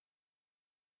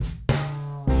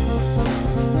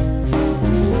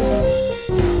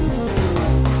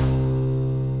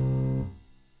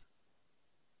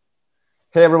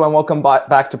Hey everyone, welcome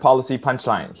back to Policy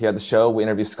Punchline. Here at the show, we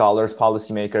interview scholars,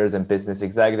 policymakers, and business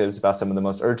executives about some of the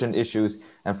most urgent issues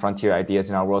and frontier ideas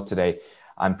in our world today.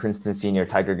 I'm Princeton senior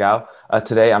Tiger Gao.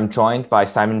 Today, I'm joined by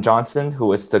Simon Johnson,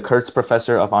 who is the Kurtz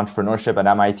Professor of Entrepreneurship at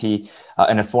MIT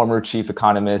and a former chief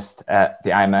economist at the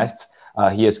IMF.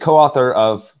 He is co-author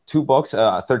of two books,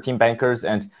 13 Bankers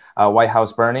and White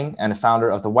House Burning, and a founder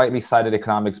of the widely cited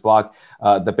economics blog,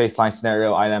 The Baseline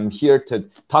Scenario. I am here to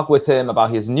talk with him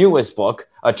about his newest book,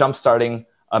 Jumpstarting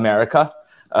America,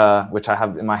 which I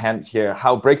have in my hand here,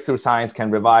 How Breakthrough Science Can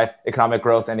Revive Economic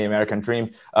Growth and the American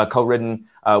Dream, co-written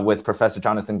with Professor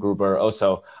Jonathan Gruber,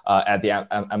 also at the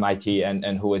MIT,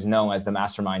 and who is known as the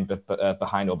mastermind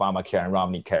behind Obamacare and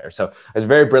Romney Care. So it's a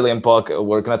very brilliant book.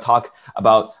 We're going to talk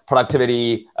about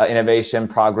productivity, innovation,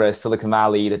 progress, Silicon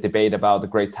Valley, the debate about the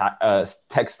great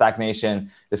tech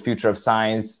stagnation, the future of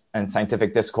science and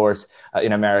scientific discourse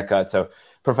in America. So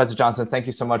Professor Johnson, thank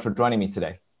you so much for joining me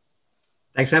today.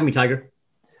 Thanks for having me, Tiger.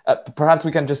 Perhaps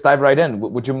we can just dive right in.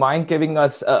 Would you mind giving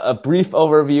us a brief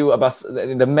overview about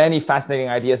the many fascinating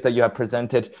ideas that you have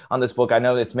presented on this book? I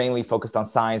know it's mainly focused on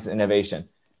science and innovation.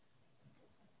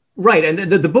 Right. And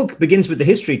the book begins with the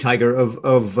history, Tiger,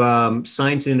 of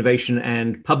science and innovation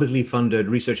and publicly funded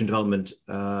research and development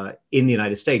in the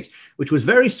United States, which was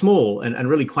very small and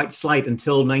really quite slight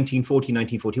until 1940,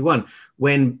 1941,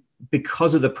 when,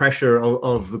 because of the pressure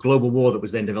of the global war that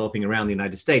was then developing around the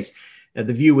United States,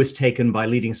 the view was taken by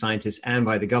leading scientists and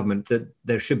by the government that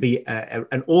there should be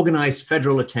an organized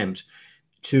federal attempt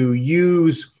to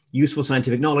use useful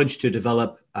scientific knowledge to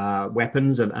develop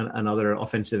weapons and other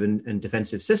offensive and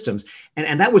defensive systems.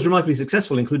 And that was remarkably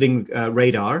successful, including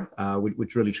radar,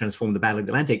 which really transformed the Battle of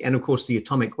the Atlantic, and of course the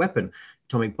atomic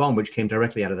bomb, which came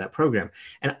directly out of that program.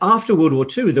 And after World War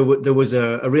II, there was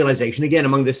a realization, again,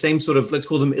 among the same sort of, let's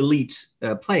call them elite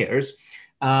players,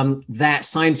 that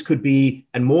science could be,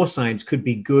 and more science could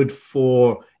be good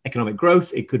for economic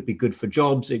growth. It could be good for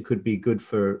jobs. It could be good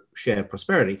for shared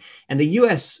prosperity. And the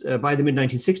US, by the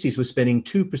mid-1960s, was spending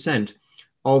 2%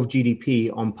 of GDP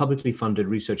on publicly funded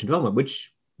research and development,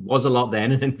 which was a lot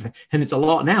then, and it's a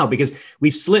lot now, because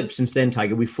we've slipped since then,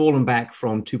 Tiger. We've fallen back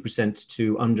from 2%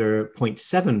 to under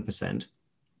 0.7%.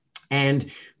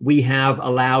 And we have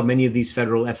allowed many of these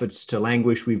federal efforts to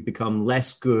languish. We've become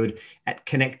less good at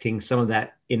connecting some of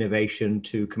that innovation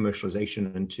to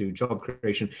commercialization and to job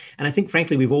creation. And I think,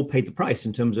 frankly, we've all paid the price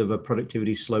in terms of a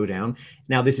productivity slowdown.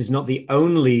 Now, this is not the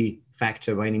only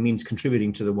factor by any means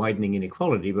contributing to the widening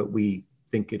inequality, but we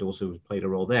think it also played a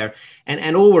role there.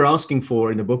 And all we're asking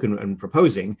for in the book and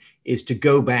proposing is to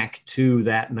go back to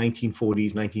that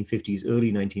 1940s, 1950s,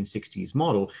 early 1960s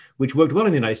model, which worked well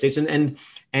in the United States.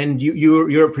 And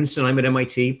you're at Princeton, I'm at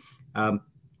MIT.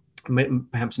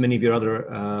 Perhaps many of your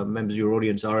other members of your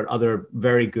audience are at other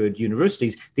very good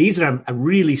universities. These are a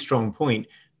really strong point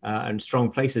and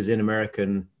strong places in the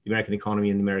American economy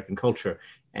and the American culture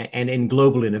and in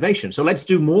global innovation. So let's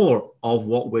do more of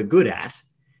what we're good at.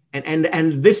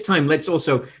 And this time, let's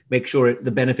also make sure the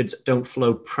benefits don't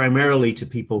flow primarily to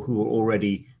people who are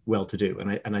already well-to-do.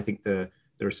 And I think there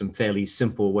are some fairly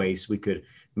simple ways we could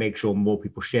make sure more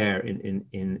people share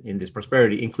in this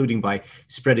prosperity, including by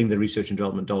spreading the research and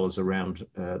development dollars around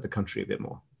the country a bit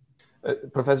more.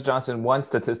 Professor Johnson, one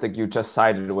statistic you just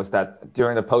cited was that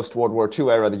during the post-World War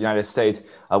II era of the United States,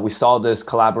 we saw this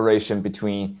collaboration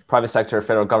between private sector,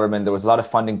 federal government. There was a lot of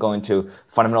funding going to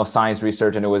fundamental science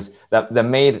research, and it was that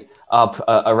made up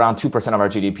around 2% of our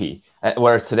GDP,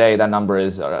 whereas today that number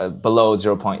is below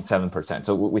 0.7%.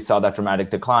 So we saw that dramatic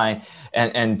decline.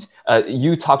 And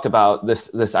you talked about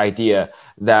this idea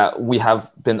that we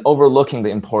have been overlooking the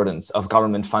importance of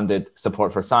government-funded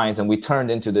support for science, and we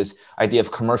turned into this idea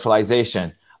of commercialization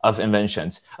of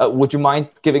inventions. Would you mind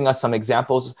giving us some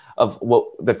examples of what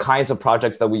the kinds of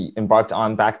projects that we embarked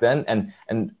on back then,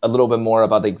 and a little bit more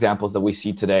about the examples that we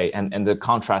see today and the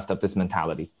contrast of this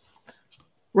mentality?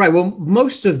 Right. Well,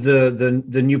 most of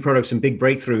the new products and big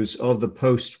breakthroughs of the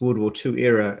post-World War II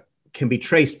era can be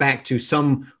traced back to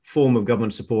some form of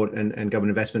government support and government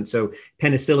investment. So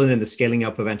penicillin and the scaling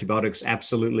up of antibiotics,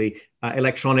 absolutely.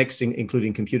 Electronics,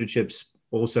 including computer chips,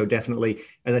 also definitely.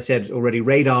 As I said already,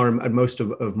 radar and most of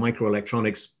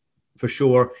microelectronics, for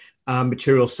sure.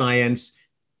 Material science,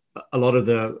 a lot of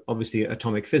the, obviously,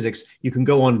 atomic physics. You can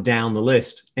go on down the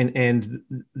list. And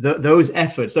those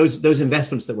efforts, those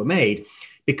investments that were made,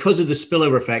 because of the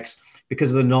spillover effects,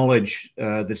 because of the knowledge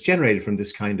that's generated from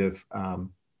this kind of,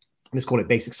 let's call it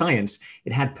basic science,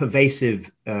 it had pervasive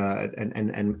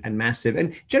and massive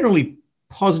and generally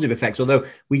positive effects, although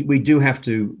we do have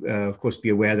to, of course, be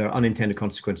aware there are unintended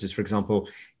consequences, for example,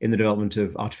 in the development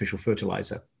of artificial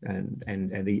fertilizer and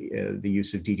the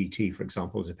use of DDT, for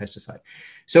example, as a pesticide.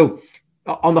 So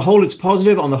on the whole, it's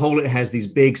positive. On the whole, it has these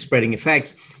big spreading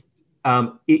effects.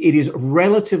 It is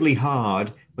relatively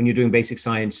hard when you're doing basic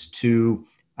science to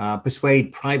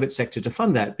persuade private sector to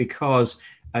fund that, because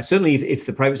certainly if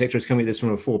the private sector is coming at this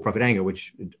from a for-profit angle,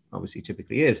 which it obviously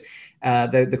typically is,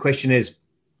 the question is,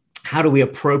 how do we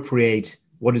appropriate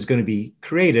what is going to be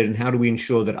created, and how do we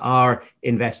ensure that our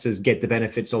investors get the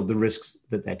benefits of the risks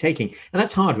that they're taking? And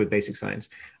that's hard with basic science.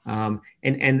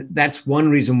 And that's one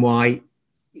reason why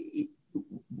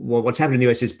what's happened in the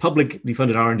US is publicly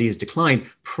funded R&D has declined.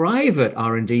 Private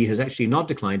R&D has actually not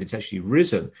declined. It's actually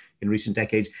risen in recent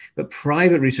decades. But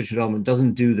private research and development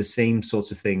doesn't do the same sorts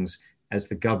of things as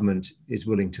the government is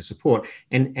willing to support.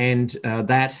 And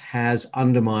that has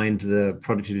undermined the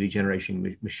productivity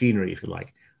generation machinery, if you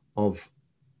like, of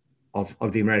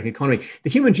the American economy. The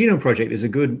Human Genome Project is a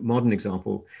good modern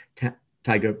example,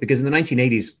 Tiger, because in the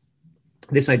 1980s,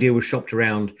 this idea was shopped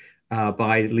around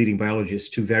by leading biologists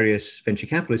to various venture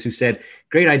capitalists who said,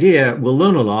 great idea, we'll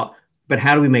learn a lot, but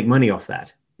how do we make money off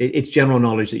that? It's general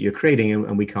knowledge that you're creating,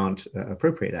 and we can't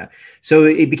appropriate that. So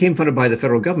it became funded by the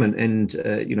federal government,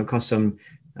 and cost some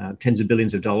tens of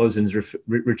billions of dollars, and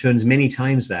returns many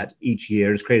times that each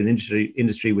year. It's created an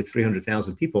industry with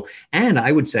 300,000 people. And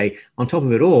I would say, on top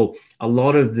of it all, a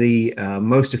lot of the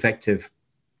most effective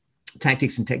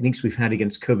tactics and techniques we've had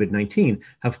against COVID-19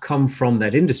 have come from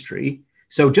that industry.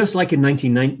 So just like in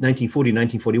 1940,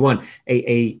 1941,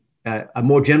 a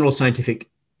more general scientific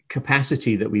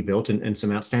capacity that we built, and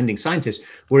some outstanding scientists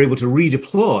were able to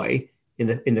redeploy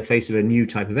in the face of a new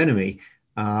type of enemy,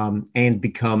 and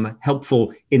become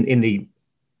helpful in the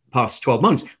past 12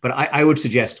 months. But I would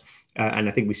suggest, and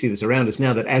I think we see this around us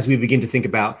now, that as we begin to think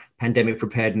about pandemic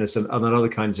preparedness and other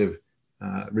kinds of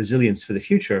resilience for the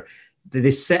future,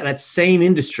 that same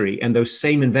industry and those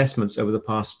same investments over the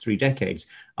past 3 decades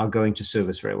are going to serve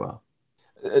us very well.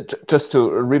 Just to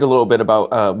read a little bit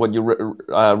about what you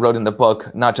wrote in the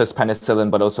book, not just penicillin,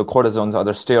 but also cortisones,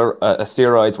 other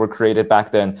steroids were created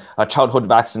back then, childhood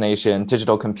vaccination,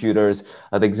 digital computers.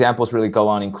 The examples really go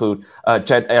on, include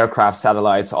jet aircraft,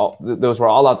 satellites. Those were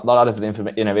a lot of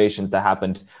the innovations that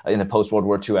happened in the post-World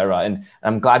War II era. And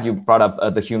I'm glad you brought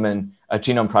up the Human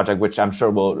Genome Project, which I'm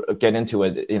sure we'll get into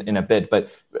it in a bit.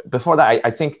 But before that, I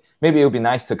think maybe it would be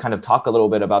nice to kind of talk a little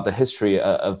bit about the history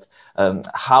of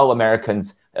how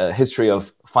Americans' history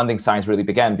of funding science really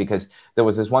began, because there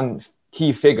was this one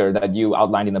key figure that you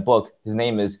outlined in the book. His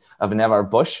name is Vannevar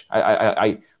Bush.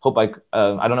 I hope I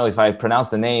don't know if I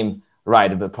pronounced the name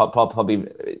right, but probably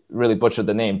really butchered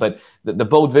the name. But the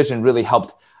bold vision really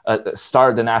helped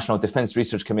start the National Defense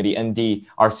Research Committee,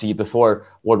 NDRC, before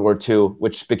World War II,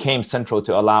 which became central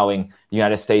to allowing the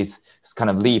United States kind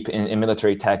of leap in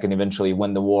military tech and eventually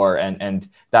win the war. And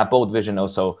that bold vision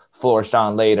also flourished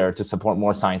on later to support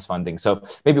more science funding. So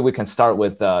maybe we can start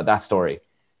with that story.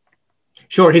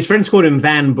 Sure. His friends called him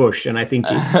Van Bush, and I think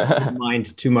he didn't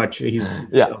mind too much. He's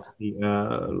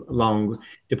long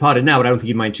departed now, but I don't think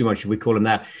he'd mind too much if we call him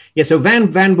that. Yeah, so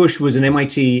Van Bush was an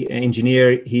MIT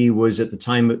engineer. He was, at the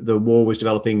time the war was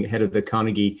developing, head of the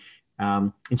Carnegie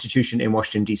Institution in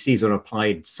Washington, D.C., on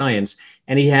applied science.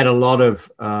 And he had a lot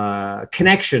of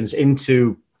connections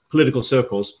into political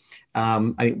circles.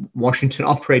 I think Washington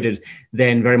operated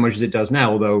then very much as it does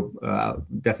now, although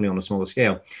definitely on a smaller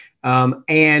scale.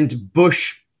 And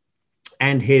Bush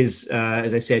and his,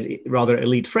 as I said, rather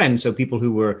elite friends, so people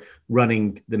who were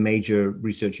running the major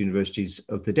research universities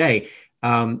of the day,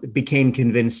 became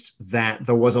convinced that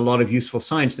there was a lot of useful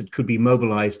science that could be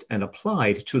mobilized and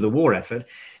applied to the war effort.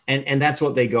 And that's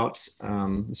what they got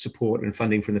support and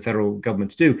funding from the federal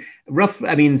government to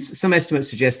do. Some estimates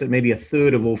suggest that maybe a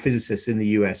third of all physicists in the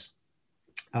US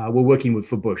were working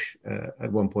for Bush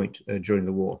at one point during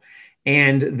the war.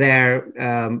 And their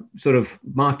sort of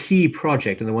marquee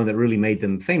project, and the one that really made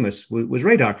them famous, was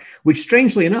radar, which,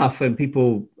 strangely enough, and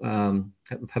people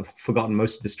have forgotten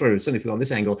most of the story, but certainly forgotten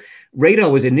this angle, radar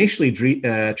was initially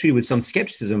treated with some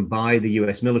skepticism by the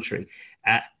US military.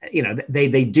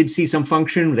 They did see some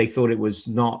function. They thought it was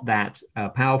not that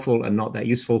powerful and not that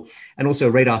useful. And also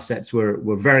radar sets were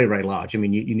very, very large. I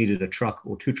mean, you needed a truck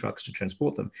or 2 trucks to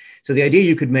transport them. So the idea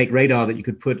you could make radar that you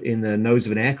could put in the nose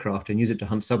of an aircraft and use it to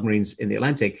hunt submarines in the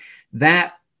Atlantic,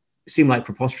 that seemed like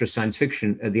preposterous science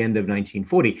fiction at the end of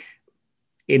 1940.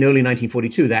 In early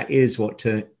 1942, that is what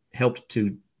helped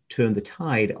to turn the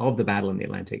tide of the battle in the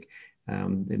Atlantic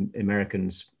the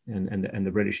Americans and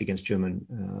the British against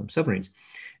German submarines.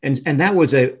 And that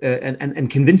was and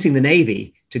convincing the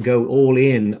Navy to go all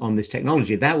in on this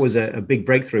technology. That was a big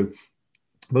breakthrough,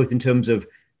 both in terms of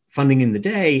funding in the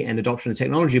day and adoption of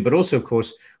technology, but also, of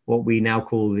course, what we now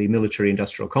call the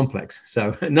military-industrial complex.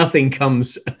 So nothing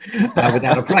comes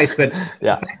without a price. But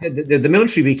yeah. The fact that the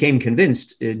military became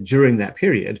convinced during that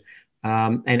period,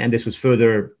 and this was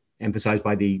further emphasized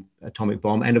by the atomic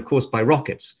bomb and, of course, by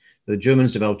rockets. The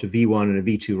Germans developed a V1 and a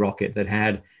V2 rocket that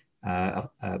had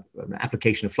an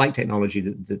application of flight technology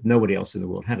that nobody else in the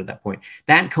world had at that point.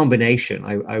 That combination,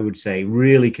 I would say,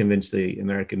 really convinced the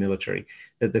American military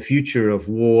that the future of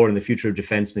war and the future of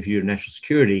defense and the future of national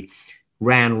security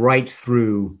ran right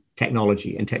through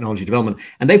technology and technology development.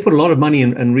 And they put a lot of money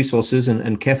and resources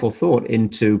and careful thought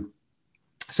into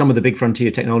some of the big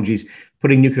frontier technologies,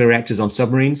 putting nuclear reactors on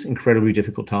submarines, incredibly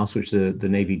difficult task, which the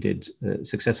Navy did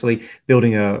successfully,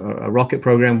 building a rocket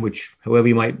program, which, however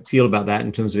you might feel about that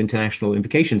in terms of international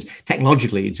implications,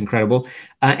 technologically, it's incredible.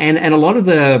 And a lot of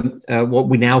the what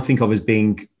we now think of as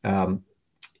being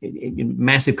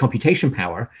massive computation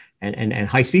power and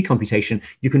high-speed computation,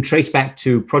 you can trace back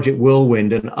to Project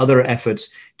Whirlwind and other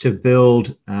efforts to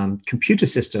build computer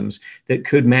systems that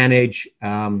could manage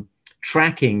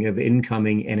tracking of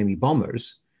incoming enemy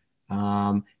bombers.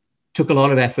 Took a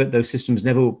lot of effort. Those systems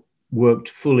never worked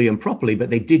fully and properly, but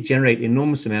they did generate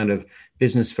enormous amount of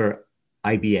business for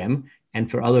IBM and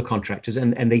for other contractors,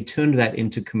 and they turned that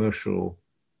into commercial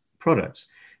products.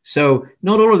 So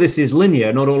not all of this is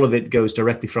linear. Not all of it goes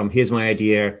directly from here's my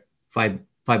idea, five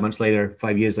months later,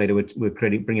 5 years later, we're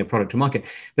bringing a product to market.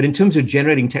 But in terms of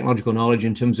generating technological knowledge,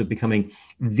 in terms of becoming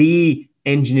the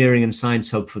engineering and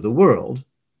science hub for the world,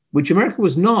 which America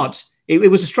was not.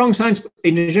 It was a strong science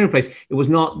engineering place. It was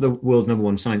not the world's number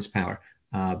one science power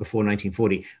before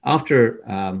 1940. After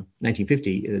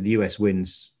 1950, the US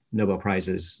wins Nobel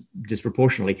Prizes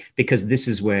disproportionately because this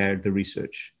is where the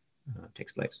research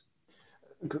takes place.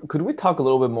 Could we talk a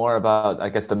little bit more about, I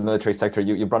guess, the military sector?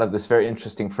 You brought up this very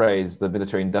interesting phrase, the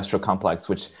military-industrial complex,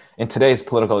 which in today's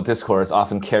political discourse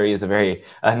often carries a very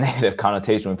negative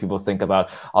connotation when people think about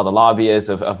all the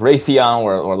lobbyists of Raytheon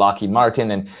or Lockheed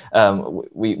Martin. And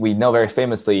we know very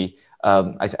famously,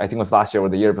 I think it was last year or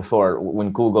the year before,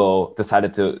 when Google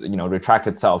decided to retract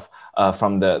itself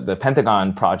from the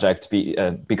Pentagon project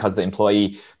because the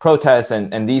employee protests.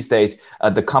 And these days,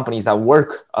 the companies that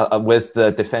work with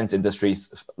the defense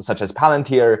industries, such as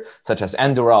Palantir, such as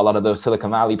Anduril, a lot of those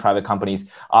Silicon Valley private companies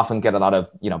often get a lot of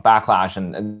backlash,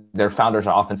 and their founders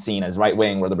are often seen as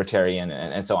right-wing or libertarian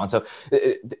and so on. So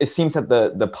it seems that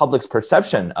the public's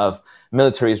perception of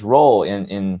military's role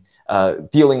in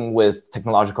dealing with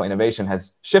technological innovation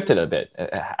has shifted a bit.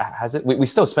 Has it? We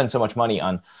still spend so much money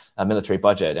on a military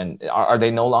budget, and are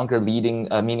they no longer leading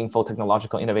meaningful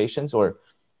technological innovations? Or,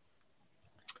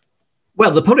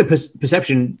 well, the public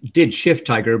perception did shift,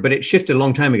 Tiger, but it shifted a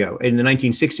long time ago in the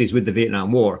 1960s with the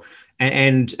Vietnam War.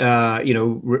 And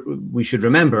we should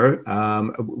remember,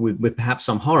 with perhaps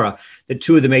some horror, that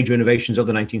two of the major innovations of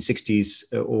the 1960s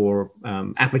or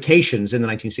applications in the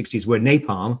 1960s were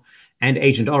napalm and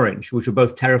Agent Orange, which were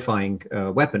both terrifying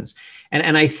weapons.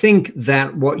 And I think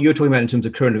that what you're talking about in terms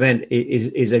of current event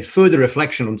is a further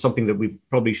reflection on something that we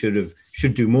probably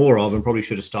should do more of, and probably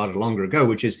should have started longer ago,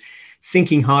 which is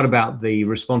thinking hard about the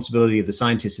responsibility of the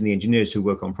scientists and the engineers who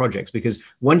work on projects. Because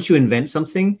once you invent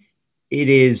something, it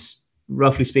is,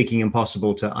 roughly speaking,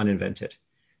 impossible to uninvent it.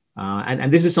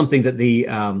 And this is something that the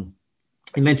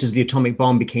inventors of the atomic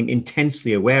bomb became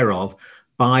intensely aware of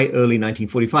by early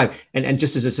 1945. And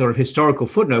just as a sort of historical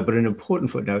footnote, but an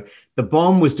important footnote, the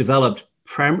bomb was developed,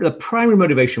 the primary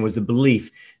motivation was the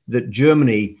belief that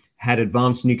Germany had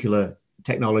advanced nuclear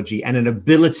technology and an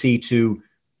ability to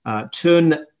let's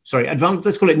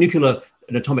call it nuclear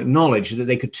and atomic knowledge, that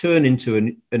they could turn into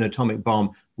an atomic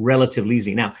bomb relatively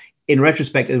easily. Now, in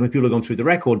retrospect, when people have gone through the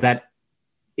record, that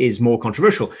is more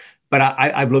controversial. But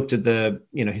I've looked at the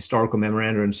historical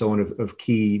memoranda and so on of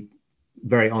key,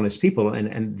 very honest people,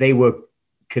 and they were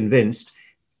convinced,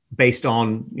 based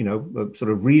on a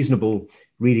sort of reasonable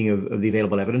reading of the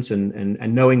available evidence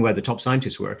and knowing where the top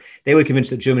scientists were, they were convinced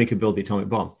that Germany could build the atomic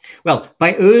bomb. Well,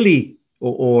 by early,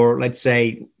 or let's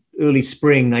say early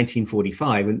spring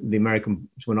 1945, when the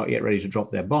Americans were not yet ready to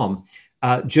drop their bomb,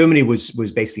 Germany was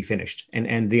basically finished.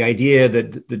 And the idea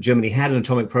that Germany had an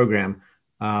atomic program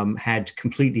had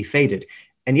completely faded.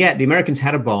 And yet the Americans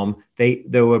had a bomb.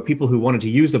 There were people who wanted to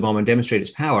use the bomb and demonstrate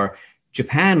its power.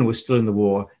 Japan was still in the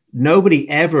war. nobody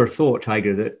ever thought,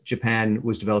 Tiger, that Japan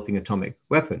was developing atomic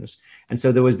weapons. And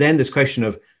so there was then this question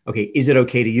of, okay, is it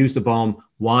okay to use the bomb?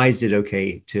 Why is it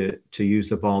okay to use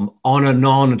the bomb on a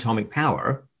non-atomic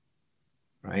power,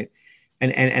 right?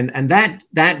 And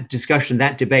that discussion,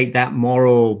 that debate, that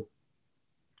moral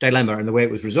dilemma and the way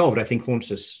it was resolved, I think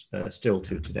haunts us still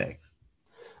to today.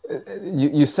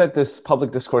 You said this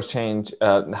public discourse change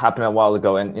happened a while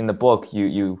ago, and in the book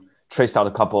you traced out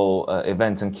a couple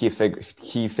events and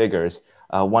key figures.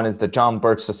 One is the John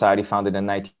Birch Society, founded in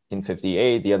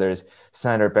 1958. The other is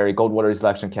Senator Barry Goldwater's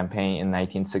election campaign in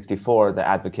 1964 that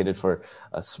advocated for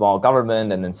a small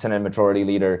government, and then Senate Majority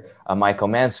Leader Michael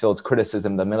Mansfield's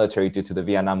criticism of the military due to the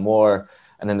Vietnam War.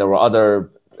 And then there were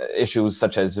other issues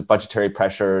such as budgetary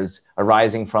pressures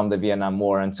arising from the Vietnam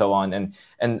War and so on.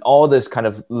 And all this kind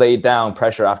of laid down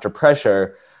pressure after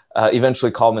pressure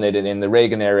eventually culminated in the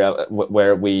Reagan era,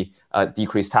 where we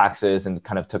decreased taxes and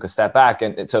kind of took a step back.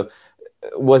 And so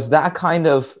was that kind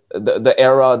of the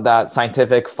era that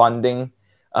scientific funding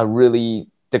really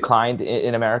declined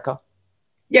in America?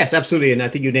 Yes, absolutely. And I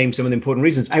think you named some of the important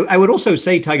reasons. I would also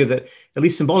say, Tiger, that at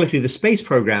least symbolically, the space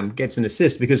program gets an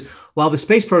assist, because while the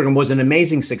space program was an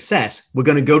amazing success, we're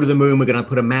going to go to the moon, we're going to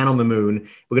put a man on the moon,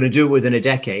 we're going to do it within a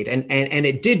decade. And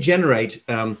it did generate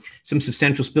some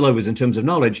substantial spillovers in terms of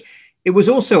knowledge. It was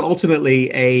also ultimately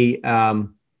a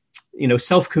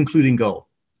self-concluding goal.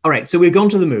 All right, so we've gone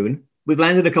to the moon, we've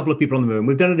landed a couple of people on the moon,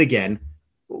 we've done it again.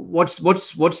 What's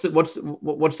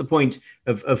the point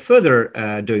of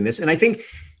further doing this? And I think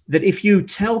that if you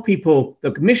tell people,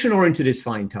 look, mission oriented is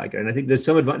fine, Tiger. And I think there's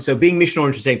some advantage. So being mission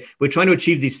oriented, saying we're trying to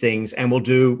achieve these things and we'll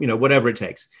do, whatever it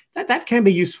takes. That can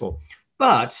be useful.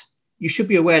 But you should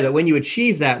be aware that when you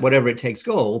achieve that whatever it takes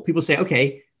goal, people say,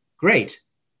 okay, great.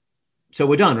 So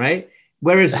we're done, right?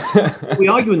 Whereas what we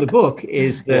argue in the book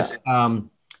is that,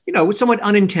 somewhat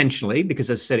unintentionally, because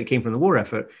as I said, it came from the war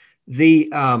effort,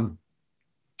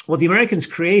 what the Americans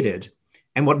created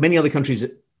and what many other countries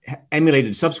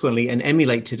emulated subsequently and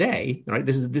emulate today, right?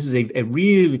 This is a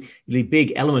really, really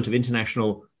big element of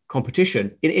international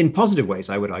competition in positive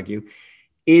ways, I would argue,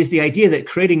 is the idea that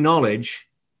creating knowledge,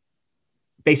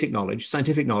 basic knowledge,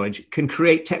 scientific knowledge, can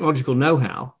create technological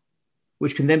know-how,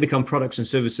 which can then become products and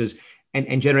services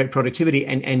and generate productivity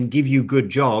and give you good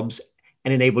jobs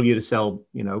and enable you to sell,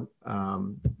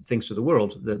 things to the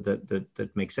world that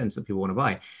make sense, that people want to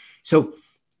buy. So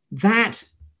that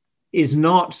is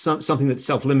not something that's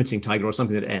self-limiting, Tiger, or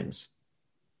something that ends,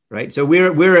 right? So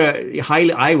we're a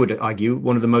highly, I would argue,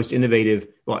 one of the most innovative,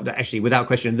 well, actually, without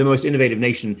question, the most innovative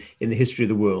nation in the history of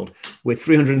the world. With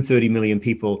 330 million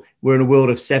people, we're in a world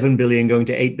of 7 billion going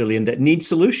to 8 billion that need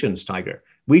solutions, Tiger.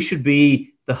 We should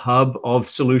be the hub of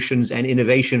solutions and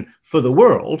innovation for the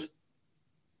world.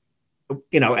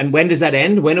 And when does that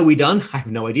end? When are we done? I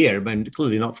have no idea. I mean,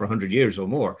 clearly not for 100 years or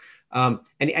more.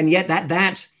 And yet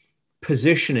that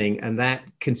positioning and that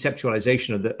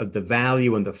conceptualization of the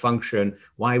value and the function,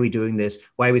 why are we doing this?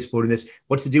 Why are we supporting this?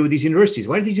 What's the deal with these universities?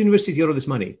 Why do these universities get all this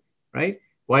money, right?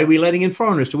 Why are we letting in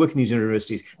foreigners to work in these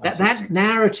universities? That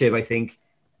narrative, I think,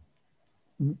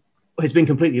 has been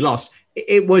completely lost.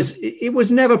 It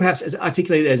was never perhaps as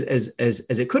articulated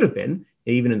as it could have been,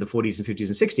 even in the 40s and 50s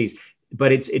and 60s,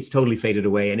 but it's totally faded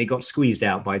away, and it got squeezed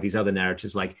out by these other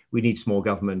narratives like we need small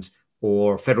government,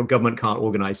 or federal government can't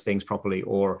organize things properly,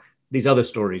 or these other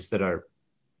stories that are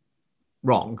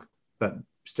wrong, but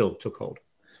still took hold.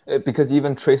 Because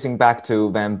even tracing back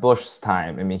to Van Bush's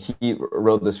time, I mean, he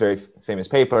wrote this very famous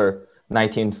paper,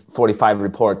 1945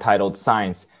 report titled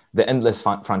Science, the Endless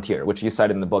Frontier, which you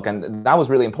cited in the book. And that was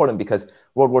really important because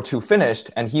World War II finished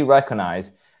and he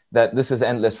recognized that this is an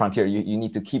endless frontier. You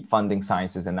need to keep funding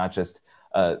sciences and not just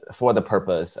for the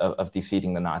purpose of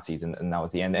defeating the Nazis. And that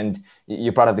was the end. And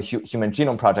you brought up the Human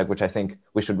Genome Project, which I think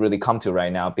we should really come to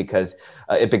right now, because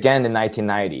it began in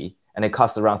 1990 and it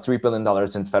cost around $3 billion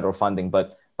in federal funding.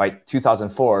 But by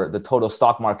 2004, the total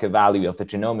stock market value of the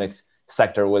genomics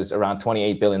sector was around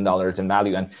 $28 billion in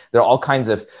value. And there are all kinds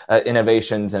of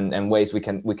innovations and ways we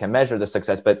can measure the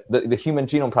success. But the Human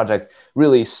Genome Project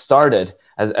really started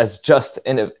as just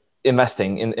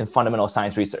investing in fundamental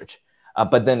science research.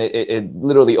 But then it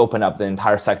literally opened up the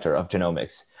entire sector of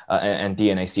genomics and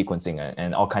DNA sequencing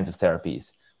and all kinds of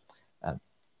therapies.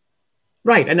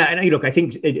 Right. And look, I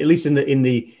think at least in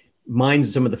the minds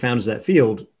of some of the founders of that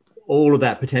field, all of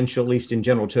that potential, at least in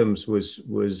general terms,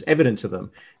 was evident to them.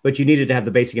 But you needed to have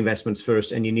the basic investments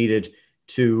first, and you needed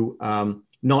to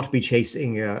not be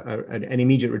chasing an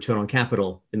immediate return on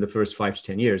capital in the first 5 to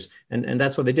 10 years. And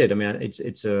that's what they did. I mean,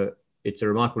 it's a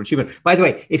remarkable achievement. By the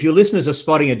way, if your listeners are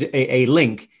spotting a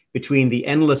link between the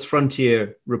Endless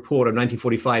Frontier report of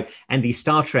 1945 and the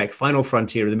Star Trek Final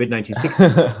Frontier of the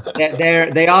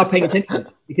mid-1960s, they are paying attention,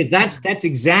 because that's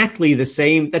exactly the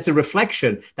same. That's a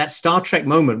reflection, that Star Trek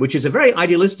moment, which is a very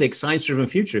idealistic, science-driven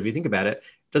future. If you think about it,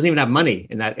 doesn't even have money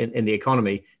in the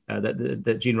economy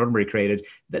that Gene Roddenberry created.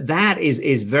 That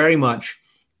is very much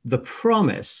the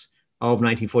promise of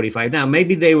 1945. Now,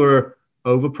 maybe they were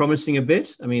over-promising a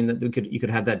bit. I mean, you could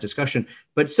have that discussion,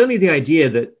 but certainly the idea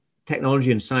that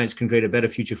technology and science can create a better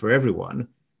future for everyone,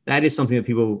 that is something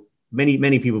that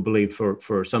many people believed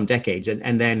for some decades,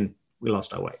 and then we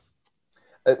lost our way.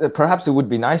 Perhaps it would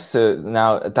be nice to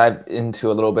now dive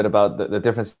into a little bit about the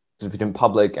difference between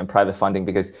public and private funding,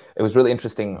 because it was really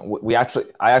interesting.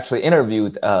 I actually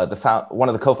interviewed one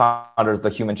of the co-founders of the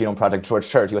Human Genome Project, George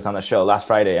Church. He was on the show last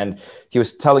Friday, and he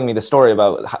was telling me the story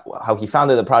about how he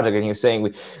founded the project. And he was saying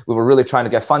we were really trying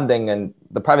to get funding, and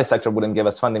the private sector wouldn't give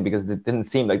us funding because it didn't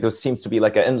seem like there seems to be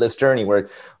like an endless journey where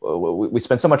we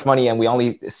spent so much money and we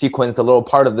only sequenced a little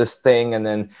part of this thing, and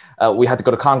then we had to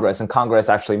go to Congress, and Congress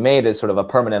actually made it sort of a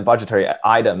permanent budgetary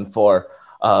item for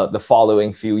the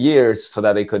following few years so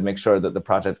that they could make sure that the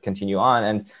project continue on.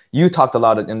 And you talked a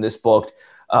lot in this book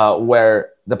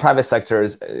where the private sector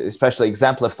is especially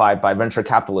exemplified by venture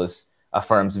capitalist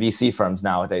firms, VC firms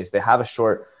nowadays. They have a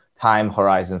short time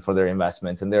horizon for their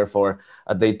investments, and therefore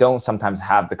they don't sometimes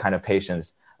have the kind of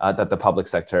patience that the public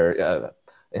sector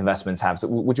investments have. So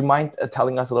would you mind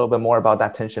telling us a little bit more about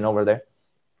that tension over there?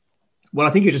 Well, I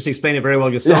think you just explained it very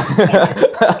well yourself.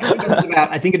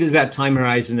 I think it is about time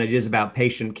horizon. It is about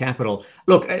patient capital.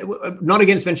 Look, not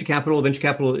against venture capital. Venture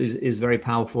capital is very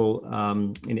powerful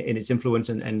in its influence,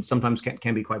 and sometimes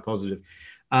can be quite positive.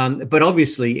 But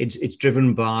obviously, it's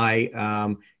driven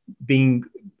by being,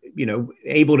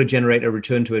 able to generate a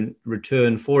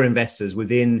return for investors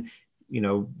within,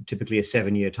 typically a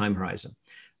 7-year time horizon.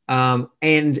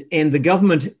 And the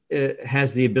government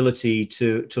has the ability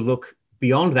to look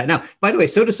beyond that. Now, by the way,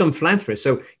 so do some philanthropists.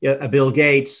 So Bill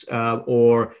Gates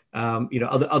or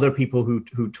other people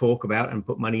who talk about and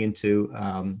put money into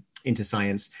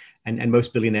science, and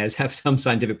most billionaires have some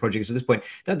scientific projects at this point.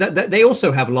 That they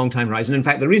also have a long time horizon. In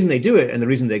fact, the reason they do it and the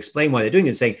reason they explain why they're doing it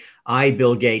is saying,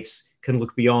 Bill Gates, can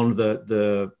look beyond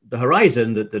the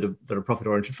horizon that a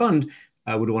profit-oriented fund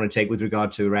would want to take with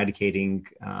regard to eradicating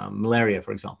malaria,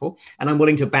 for example. And I'm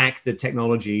willing to back the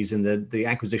technologies and the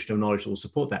acquisition of knowledge that will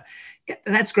support that. Yeah,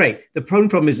 that's great. The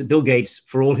problem is that Bill Gates,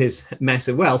 for all his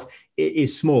massive wealth,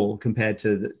 is small compared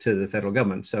to the federal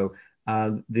government. So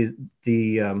the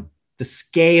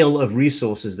scale of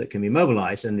resources that can be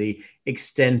mobilized and the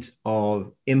extent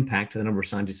of impact, the number of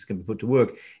scientists that can be put to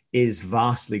work, is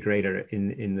vastly greater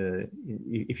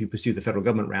if you pursue the federal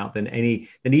government route than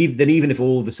even if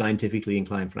all the scientifically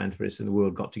inclined philanthropists in the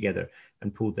world got together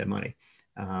and pooled their money.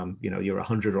 You're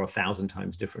 100 or 1,000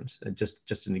 times different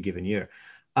just in a given year.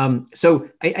 So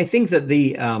I think that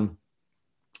the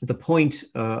point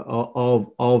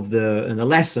of the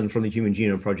lesson from the Human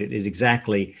Genome Project is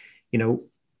exactly,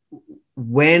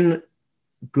 when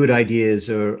good ideas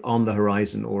are on the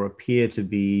horizon or appear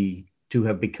to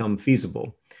have become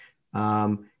feasible,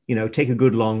 take a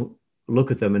good long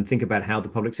look at them and think about how the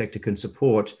public sector can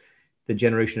support the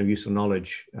generation of useful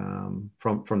knowledge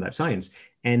from that science,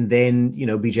 and then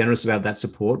be generous about that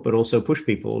support, but also push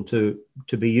people to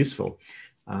be useful,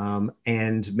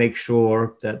 and make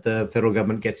sure that the federal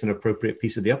government gets an appropriate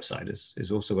piece of the upside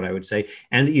is also what I would say,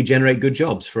 and that you generate good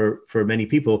jobs for many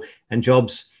people, and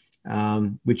jobs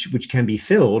which can be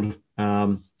filled,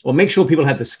 or make sure people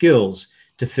have the skills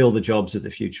to fill the jobs of the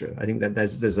future. I think that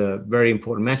there's a very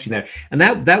important matching there. And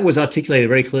that was articulated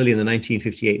very clearly in the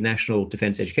 1958 National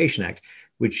Defense Education Act,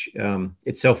 which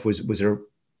itself was an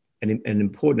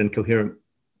important and coherent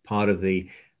part of the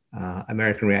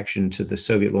American reaction to the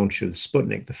Soviet launch of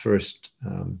Sputnik, the first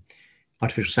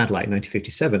artificial satellite in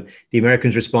 1957. The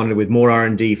Americans responded with more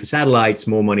R&D for satellites,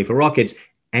 more money for rockets,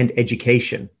 and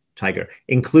education, Tiger,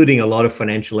 including a lot of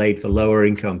financial aid for lower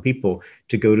income people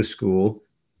to go to school,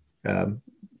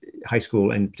 high school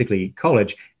and particularly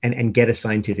college, and get a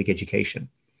scientific education.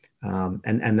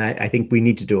 And that, I think we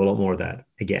need to do a lot more of that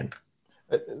again.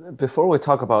 Before we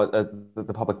talk about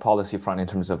the public policy front in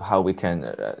terms of how we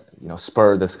can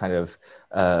spur this kind of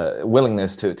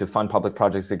willingness to fund public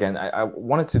projects again, I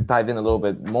wanted to dive in a little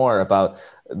bit more about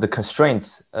the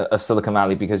constraints of Silicon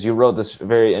Valley, because you wrote this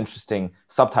very interesting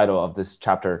subtitle of this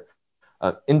chapter,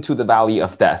 Into the Valley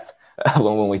of Death.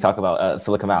 When we talk about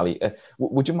Silicon Valley,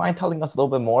 would you mind telling us a little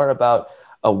bit more about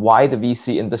why the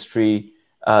VC industry,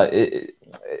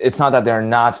 it's not that they're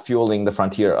not fueling the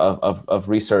frontier of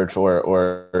research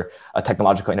or a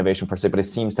technological innovation per se, but it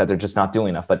seems that they're just not doing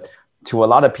enough. But to a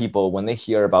lot of people, when they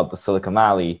hear about the Silicon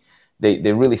Valley,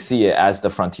 they really see it as the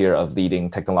frontier of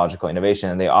leading technological innovation.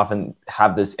 And they often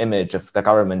have this image of the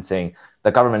government saying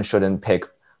the government shouldn't pick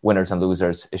winners and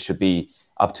losers. It should be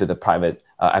up to the private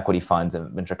equity funds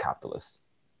and venture capitalists.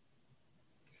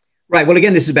 Right. Well,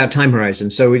 again, this is about time horizon.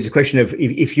 So it's a question of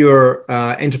if your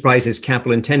enterprise is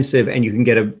capital intensive and you can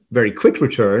get a very quick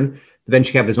return, the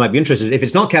venture capitalists might be interested. If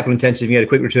it's not capital intensive, you get a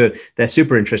quick return, they're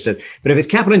super interested. But if it's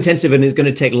capital intensive and it's going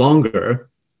to take longer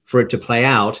for it to play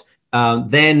out,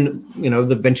 then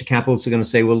the venture capitalists are going to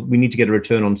say, well, we need to get a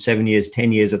return on 7 years,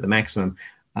 10 years at the maximum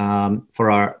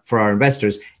for our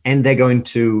investors, and they're going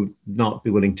to not be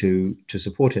willing to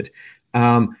support it.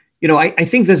 I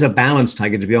think there's a balance,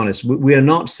 Tiger, to be honest. We are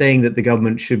not saying that the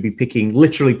government should be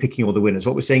literally picking all the winners.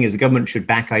 What we're saying is the government should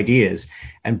back ideas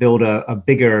and build a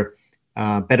bigger,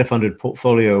 better funded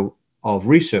portfolio of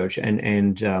research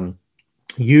and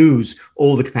use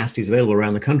all the capacities available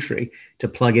around the country to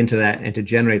plug into that and to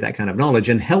generate that kind of knowledge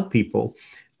and help people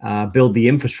build the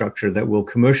infrastructure that will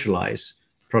commercialize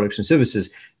products and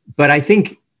services. But I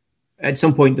think at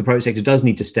some point the private sector does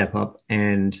need to step up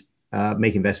and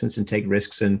make investments and take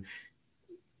risks, and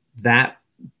that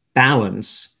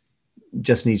balance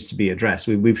just needs to be addressed.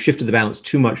 We've shifted the balance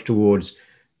too much towards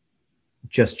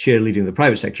just cheerleading the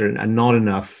private sector and not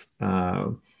enough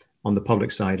on the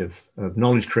public side of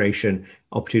knowledge creation,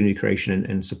 opportunity creation,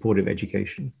 and supportive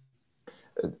education.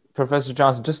 Professor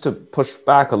Johnson, just to push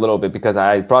back a little bit, because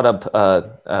I brought up,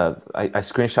 I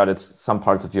screenshotted some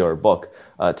parts of your book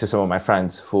to some of my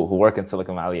friends who work in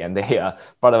Silicon Valley, and they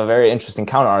brought up a very interesting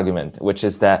counter argument, which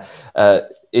is that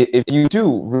if you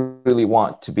do really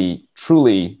want to be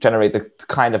truly generate the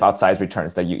kind of outsized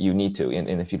returns that you need to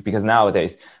in the future, because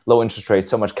nowadays low interest rates,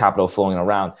 so much capital flowing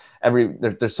around,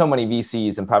 there's so many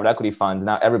VCs and private equity funds.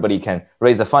 Now everybody can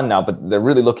raise a fund now, but they're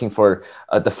really looking for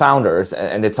the founders,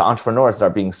 and it's entrepreneurs that are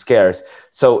being scarce.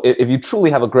 So if you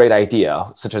truly have a great idea,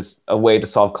 such as a way to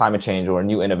solve climate change or a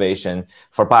new innovation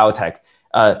for biotech,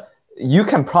 you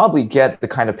can probably get the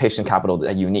kind of patient capital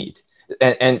that you need.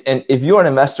 And if you're an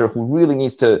investor who really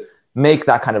needs to make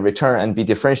that kind of return and be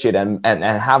differentiated and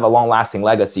have a long-lasting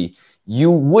legacy,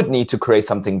 you would need to create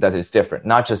something that is different,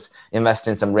 not just invest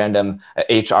in some random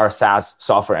HR SaaS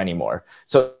software anymore.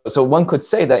 So one could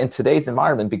say that in today's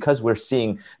environment, because we're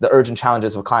seeing the urgent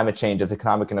challenges of climate change, of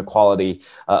economic inequality,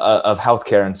 of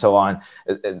healthcare, and so on,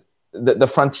 the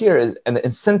frontier and the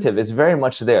incentive is very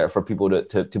much there for people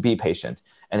to be patient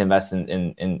and invest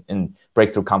in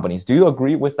breakthrough companies. Do you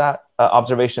agree with that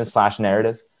observation /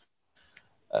 narrative?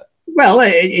 Well,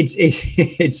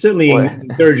 it's certainly an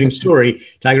encouraging story,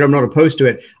 Tiger. I'm not opposed to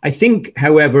it. I think,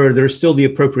 however, there's still the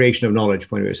appropriation of knowledge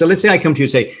point of view. So let's say I come to you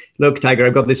and say, look, Tiger,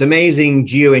 I've got this amazing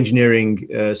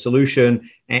geoengineering solution,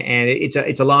 and it's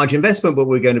a large investment, but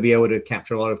we're going to be able to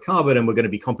capture a lot of carbon, and we're going to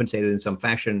be compensated in some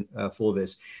fashion for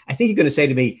this. I think you're going to say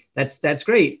to me, that's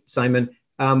great, Simon.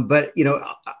 But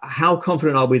how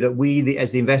confident are we that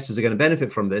as the investors are going to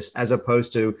benefit from this, as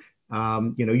opposed to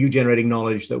you generating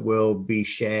knowledge that will be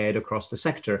shared across the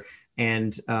sector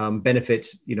and benefit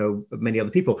many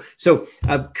other people. So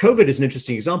COVID is an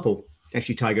interesting example,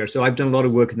 actually, Tiger. So I've done a lot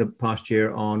of work in the past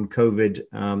year on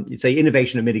COVID, you'd say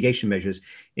innovation and mitigation measures,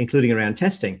 including around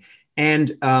testing, and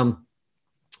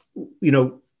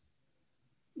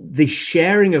the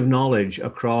sharing of knowledge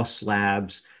across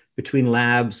labs, between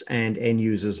labs and end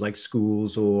users like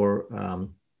schools or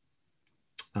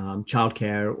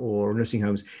childcare or nursing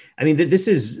homes. I mean, this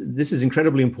is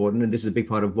incredibly important, and this is a big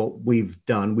part of what we've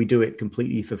done. We do it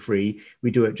completely for free.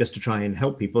 We do it just to try and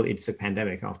help people. It's a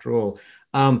pandemic, after all.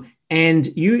 And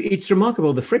it's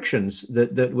remarkable the frictions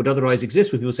that would otherwise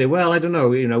exist, where people say, well, I don't know,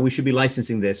 we should be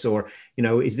licensing this, or,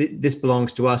 this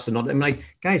belongs to us or not. I'm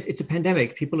like, guys, it's a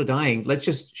pandemic. People are dying. Let's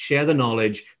just share the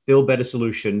knowledge, build better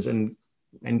solutions, and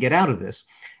get out of this.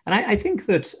 And I think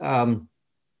that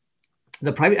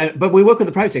the private, but we work with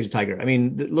the private sector, Tiger. I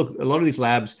mean, look, a lot of these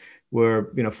labs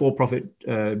were, for-profit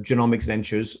genomics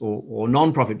ventures or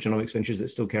non-profit genomics ventures that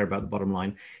still care about the bottom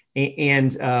line.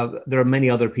 And there are many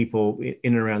other people in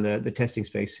and around the testing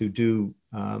space who do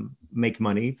make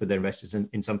money for their investors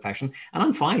in some fashion. And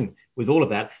I'm fine with all of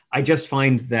that. I just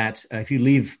find that if you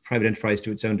leave private enterprise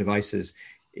to its own devices,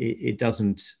 it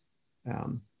doesn't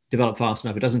develop fast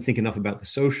enough. It doesn't think enough about the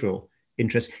social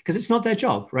interest, because it's not their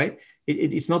job, right?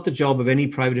 It's not the job of any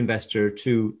private investor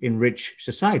to enrich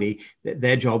society.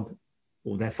 Their job,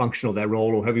 or their function, or their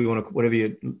role, or whatever your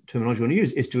terminology you want to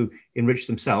use, is to enrich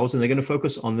themselves, and they're going to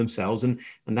focus on themselves, and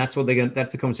that's what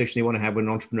that's the conversation they want to have when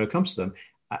an entrepreneur comes to them.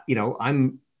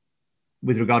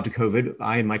 with regard to COVID,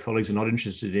 I and my colleagues are not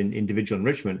interested in individual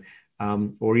enrichment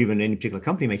or even any particular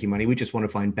company making money. We just want to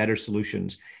find better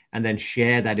solutions and then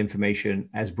share that information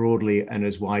as broadly and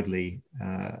as widely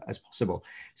as possible.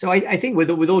 So I think with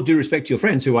all due respect to your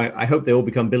friends, who I hope they all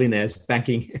become billionaires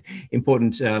backing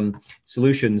important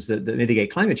solutions that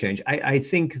mitigate climate change, I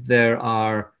think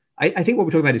I think what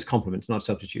we're talking about is complements, not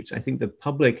substitutes. I think the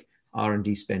public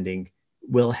R&D spending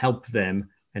will help them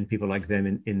and people like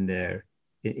them in their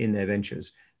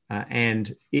ventures.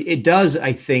 And it does,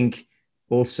 I think,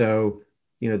 also,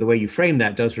 the way you frame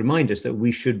that does remind us that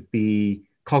we should be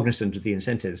cognizant of the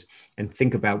incentives and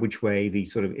think about which way the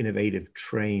sort of innovative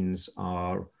trains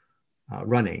are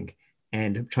running,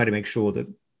 and try to make sure that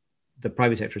the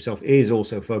private sector itself is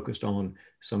also focused on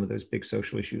some of those big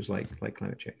social issues like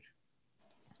climate change.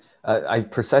 I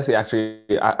precisely actually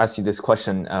asked you this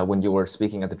question when you were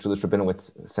speaking at the Julius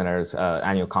Rabinowitz Center's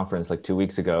annual conference like 2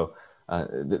 weeks ago.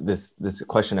 This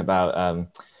question about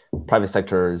private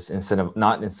sectors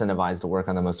not incentivized to work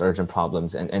on the most urgent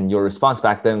problems. And your response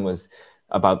back then was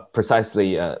about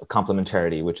precisely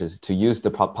complementarity, which is to use the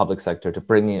public sector to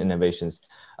bring in innovations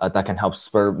that can help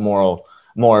spur more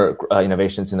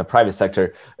innovations in the private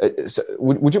sector. So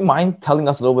would you mind telling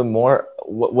us a little bit more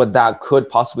what that could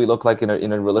possibly look like in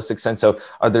a realistic sense? So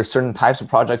are there certain types of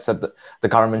projects that the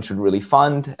government should really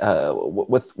fund?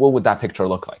 What would that picture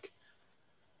look like?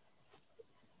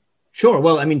 Sure.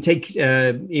 Well, I mean, take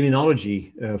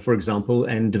immunology, for example,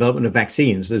 and development of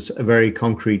vaccines. That's a very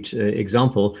concrete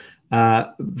example.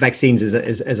 Vaccines,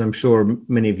 as I'm sure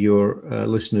many of your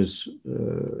listeners,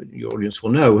 your audience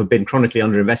will know, have been chronically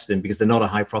underinvested in because they're not a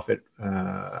high profit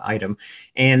item.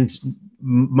 And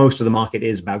most of the market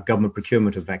is about government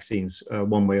procurement of vaccines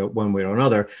one way or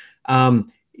another.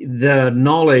 The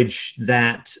knowledge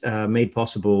that made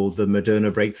possible the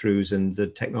Moderna breakthroughs and the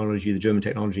German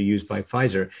technology used by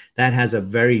Pfizer, that has a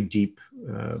very deep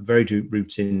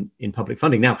roots in public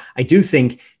funding. Now, I do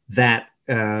think that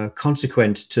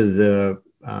consequent to the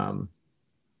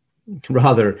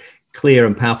rather clear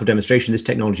and powerful demonstration this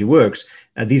technology works,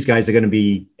 these guys are going to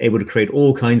be able to create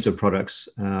all kinds of products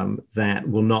that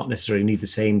will not necessarily need the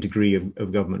same degree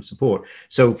of government support.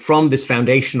 So from this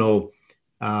foundational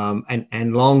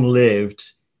and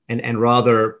long-lived and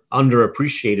rather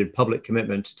underappreciated public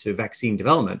commitment to vaccine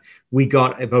development, we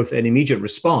got both an immediate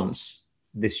response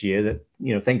this year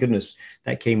that, thank goodness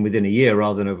that came within a year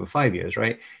rather than over 5 years,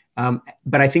 right?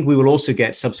 But I think we will also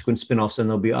get subsequent spin-offs, and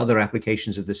there'll be other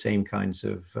applications of the same kinds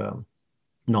of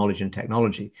knowledge and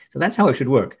technology. So that's how it should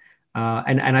work.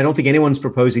 And I don't think anyone's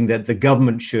proposing that the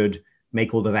government should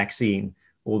make all the vaccine,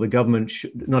 or the government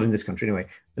should, not in this country anyway,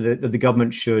 the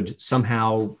government should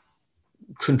somehow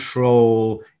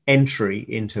control entry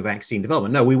into vaccine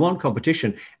development. No, we want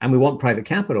competition, and we want private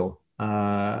capital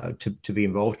to be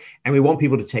involved, and we want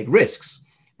people to take risks.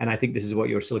 And I think this is what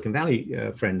your Silicon Valley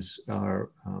friends are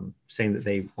saying that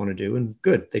they want to do, and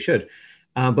good, they should.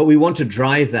 But we want to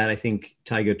drive that, I think,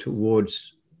 Tiger,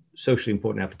 towards socially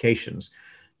important applications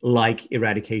like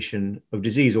eradication of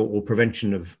disease or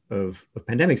prevention of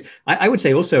pandemics. I would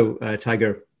say also,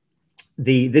 Tiger,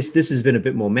 this has been a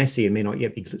bit more messy and may not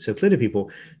yet be so clear to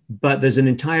people, but there's an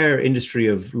entire industry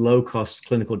of low-cost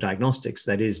clinical diagnostics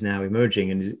that is now emerging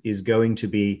and is going to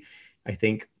be, I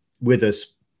think, with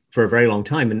us for a very long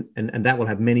time, and that will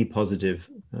have many positive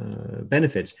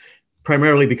benefits,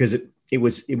 primarily because it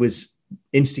was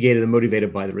instigated and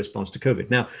motivated by the response to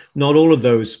COVID. Now, not all of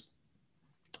those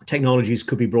technologies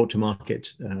could be brought to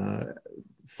market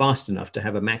fast enough to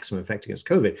have a maximum effect against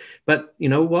COVID. But you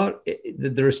know what?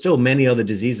 There are still many other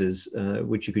diseases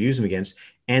which you could use them against.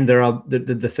 And there are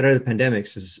the threat of the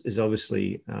pandemics is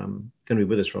obviously going to be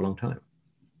with us for a long time.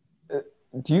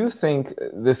 Do you think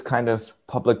this kind of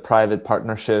public-private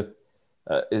partnership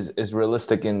is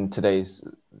realistic in today's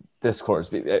discourse?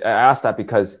 I ask that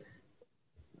because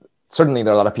certainly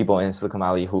there are a lot of people in Silicon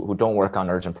Valley who don't work on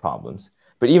urgent problems.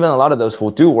 But even a lot of those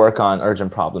who do work on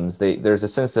urgent problems, there's a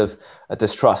sense of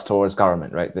distrust towards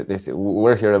government, right? They say,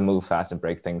 we're here to move fast and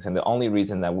break things. And the only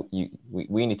reason that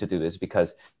we need to do this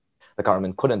because the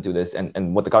government couldn't do this.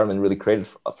 And what the government really created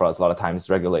for us a lot of times is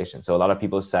regulation. So a lot of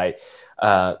people say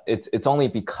it's only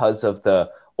because of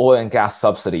the oil and gas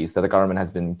subsidies that the government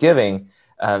has been giving.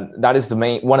 That is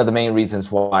one of the main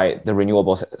reasons why the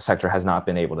renewable sector has not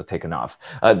been able to take off.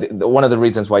 One of the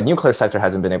reasons why nuclear sector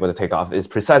hasn't been able to take off is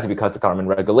precisely because the government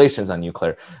regulations on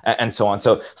nuclear and so on.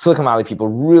 So Silicon Valley people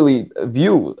really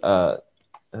view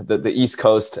the East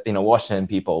Coast, Washington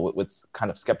people with kind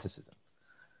of skepticism.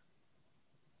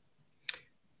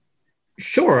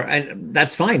 Sure, and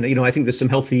that's fine. I think there's some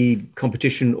healthy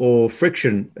competition or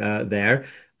friction there.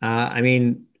 I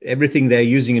mean, everything they're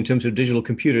using in terms of digital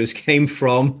computers came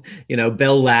from,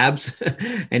 Bell Labs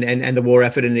and the war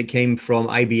effort, and it came from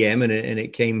IBM, and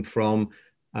it came from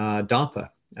DARPA,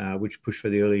 which pushed for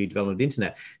the early development of the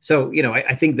internet. So,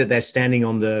 I think that they're standing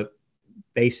on the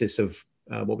basis of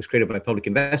what was created by public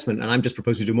investment, and I'm just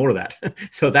proposing to do more of that.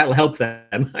 So that'll help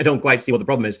them. I don't quite see what the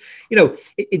problem is.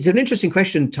 It's an interesting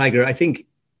question, Tiger. I think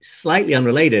slightly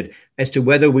unrelated as to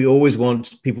whether we always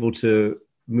want people to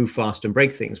move fast and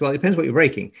break things. Well, it depends what you're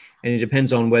breaking, and it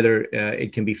depends on whether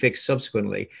it can be fixed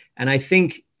subsequently. And I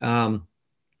think, to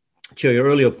your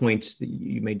earlier point that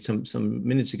you made some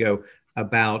minutes ago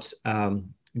about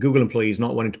Google employees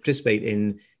not wanting to participate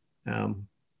in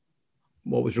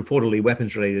what was reportedly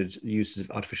weapons-related uses of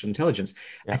artificial intelligence.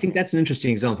 Yeah. I think that's an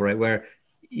interesting example, right? Where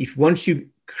if once you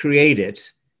create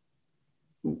it,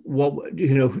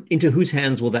 into whose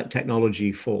hands will that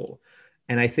technology fall?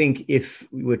 And I think if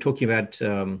we're talking about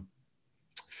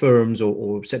firms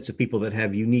or sets of people that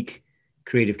have unique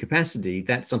creative capacity,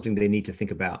 that's something they need to think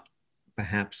about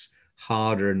perhaps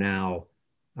harder now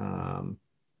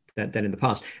than in the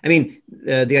past. I mean,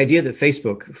 the idea that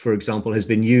Facebook, for example, has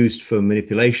been used for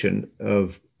manipulation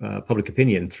of public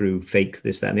opinion through fake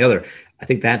this, that, and the other, I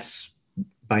think that's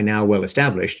by now well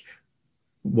established.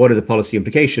 What are the policy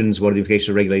implications? What are the implications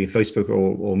of regulating Facebook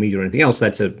or media or anything else?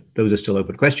 Those are still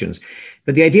open questions.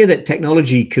 But the idea that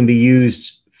technology can be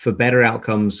used for better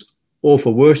outcomes or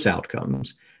for worse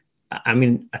outcomes, I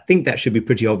mean, I think that should be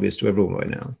pretty obvious to everyone right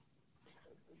now.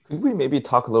 Could we maybe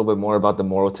talk a little bit more about the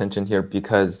moral tension here?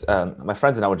 Because my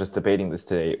friends and I were just debating this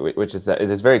today, which is that it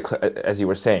is very clear, as you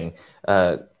were saying,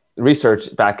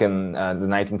 research back in the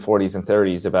 1940s and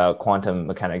 30s about quantum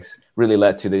mechanics really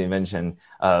led to the invention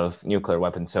of nuclear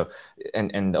weapons. So,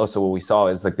 and also what we saw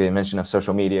is like the invention of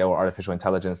social media or artificial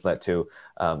intelligence led to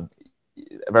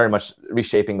very much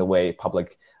reshaping the way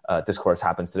public discourse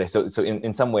happens today. So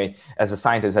in some way, as a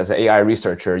scientist, as an AI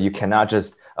researcher, you cannot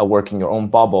just work in your own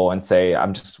bubble and say,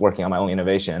 I'm just working on my own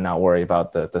innovation and not worry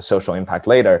about the social impact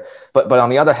later. But on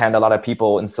the other hand, a lot of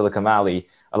people in Silicon Valley,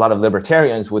 a lot of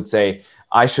libertarians would say,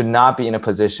 I should not be in a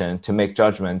position to make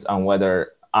judgments on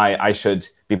whether I should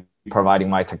be providing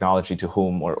my technology to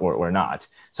whom or not.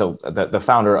 So the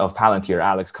founder of Palantir,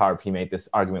 Alex Karp, he made this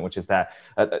argument, which is that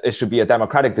it should be a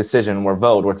democratic decision or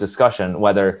vote or discussion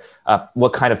whether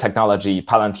what kind of technology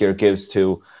Palantir gives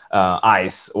to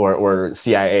ICE or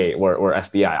CIA or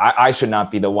FBI. I should not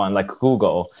be the one like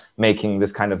Google making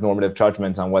this kind of normative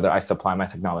judgments on whether I supply my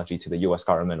technology to the US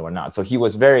government or not. So he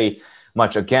was very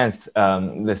much against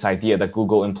this idea that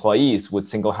Google employees would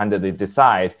single-handedly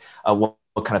decide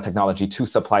what kind of technology to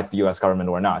supply to the U.S. government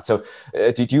or not. So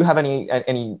do you have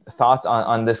any thoughts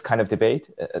on this kind of debate?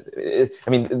 I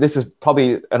mean, this is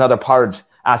probably another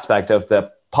aspect of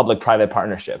the public-private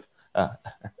partnership.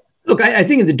 Look, I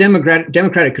think the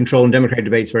democratic control and democratic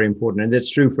debate is very important. And that's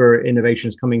true for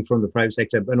innovations coming from the private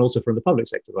sector and also from the public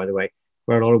sector, by the way,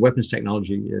 where a lot of weapons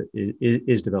technology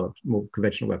is developed, more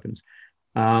conventional weapons.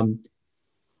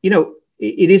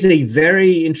 It is a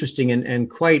very interesting and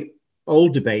quite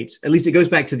old debate. At least it goes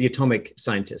back to the atomic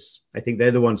scientists. I think they're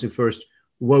the ones who first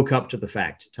woke up to the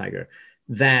fact, Tiger,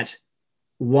 that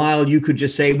while you could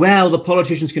just say, well, the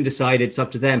politicians can decide, it's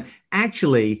up to them.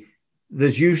 Actually,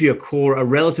 there's usually a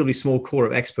relatively small core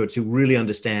of experts who really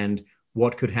understand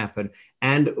what could happen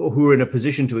and who are in a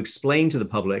position to explain to the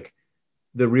public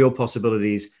the real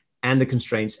possibilities and the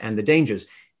constraints and the dangers.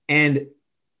 And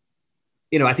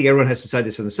I think everyone has to decide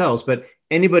this for themselves, but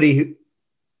anybody who,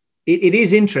 it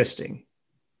is interesting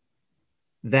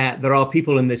that there are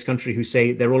people in this country who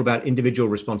say they're all about individual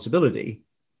responsibility.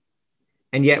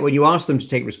 And yet when you ask them to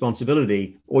take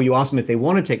responsibility, or you ask them if they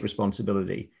want to take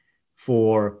responsibility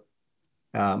for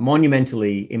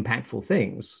monumentally impactful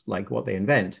things like what they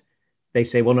invent, they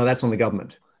say, well, no, that's on the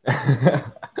government.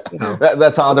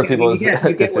 That's on other people's.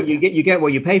 You get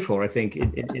what you pay for, I think,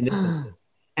 in this instance.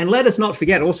 And let us not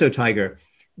forget also, Tiger,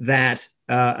 that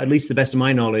at least to the best of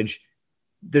my knowledge,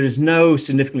 there is no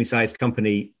significantly sized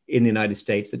company in the United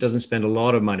States that doesn't spend a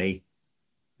lot of money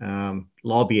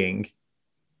lobbying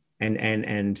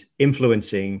and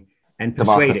influencing and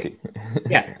persuading.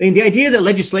 Yeah, I mean, the idea that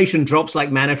legislation drops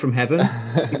like manna from heaven,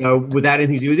 without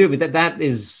anything to do with it, that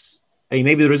is, I mean,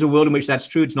 maybe there is a world in which that's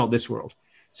true. It's not this world.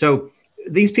 So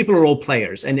these people are all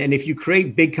players, and if you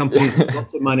create big companies with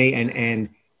lots of money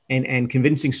and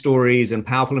convincing stories and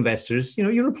powerful investors,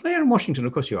 you're a player in Washington.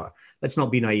 Of course you are. Let's not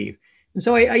be naive. And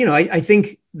so I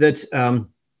think that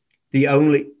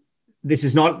this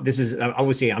is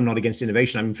obviously, I'm not against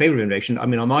innovation. I'm in favor of innovation. I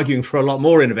mean, I'm arguing for a lot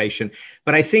more innovation,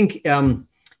 but I think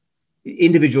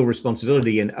individual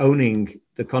responsibility and owning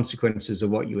the consequences of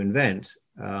what you invent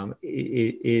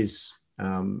is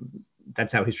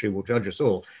That's how history will judge us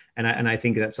all. And I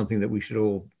think that's something that we should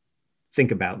all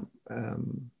think about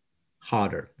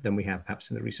harder than we have perhaps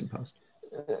in the recent past.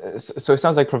 So it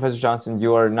sounds like, Professor Johnson,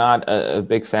 you are not a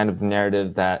big fan of the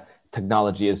narrative that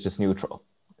technology is just neutral.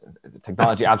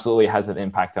 Technology absolutely has an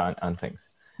impact on things.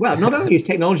 Well, not only is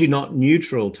technology not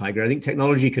neutral, Tiger, I think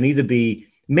technology can either be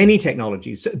many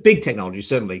technologies, big technologies,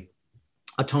 certainly,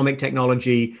 atomic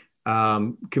technology,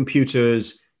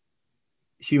 computers,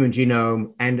 human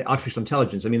genome, and artificial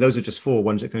intelligence. I mean, those are just four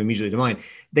ones that come immediately to mind.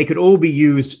 They could all be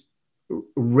used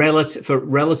for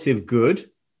relative good,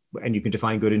 and you can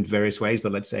define good in various ways,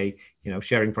 but let's say,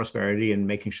 sharing prosperity and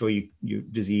making sure your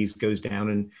disease goes down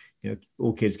and,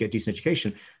 all kids get decent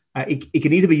education. It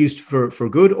can either be used for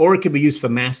good, or it can be used for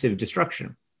massive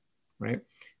destruction, right?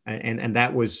 And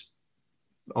that was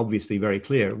obviously very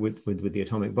clear with the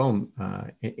atomic bomb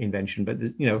invention. But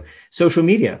social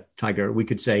media, Tiger, we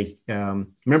could say.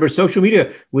 Remember, social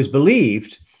media was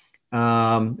believed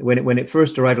when it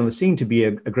first arrived on the scene to be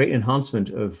a great enhancement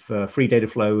of free data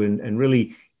flow and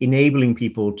really enabling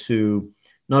people to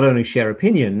not only share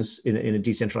opinions in a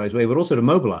decentralized way, but also to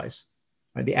mobilize.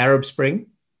 Right? The Arab Spring,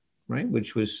 right,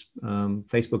 which was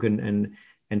Facebook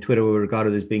and Twitter were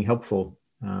regarded as being helpful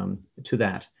to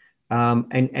that.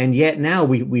 And yet now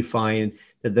we find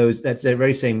that that's the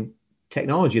very same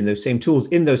technology and those same tools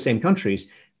in those same countries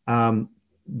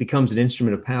becomes an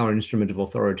instrument of power, an instrument of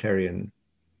authoritarian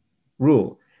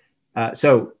rule.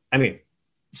 So, I mean,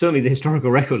 certainly the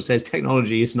historical record says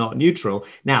technology is not neutral.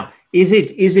 Now,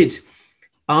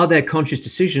 are there conscious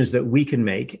decisions that we can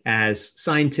make as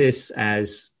scientists,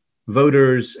 as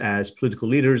voters, as political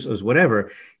leaders, as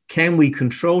whatever? Can we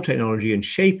control technology and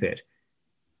shape it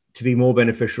to be more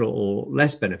beneficial or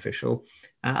less beneficial?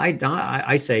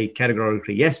 I say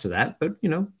categorically yes to that, but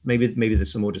maybe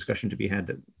there's some more discussion to be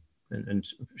had, and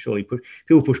surely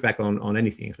people push back on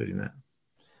anything, including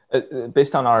that.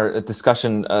 Based on our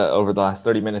discussion over the last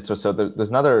 30 minutes or so, there's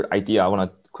another idea I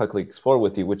want to quickly explore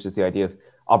with you, which is the idea of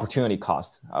opportunity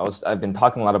cost. I've been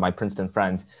talking to a lot of my Princeton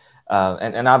friends,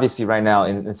 and obviously right now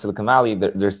in Silicon Valley,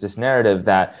 there's this narrative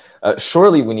that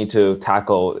surely we need to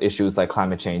tackle issues like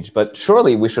climate change, but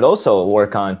surely we should also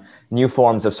work on new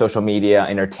forms of social media,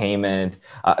 entertainment,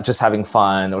 just having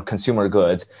fun, or consumer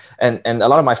goods. And a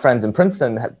lot of my friends in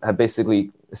Princeton have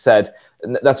basically said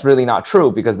that's really not true,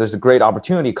 because there's a great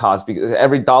opportunity cost, because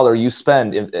every dollar you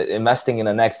spend investing in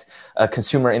the next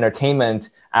consumer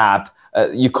entertainment app,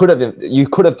 you could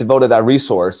have devoted that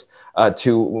resource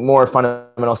to more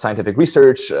fundamental scientific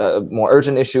research, more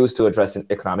urgent issues to address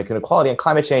economic inequality and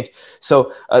climate change.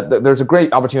 So there's a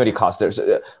great opportunity cost there.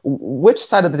 So, which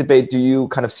side of the debate do you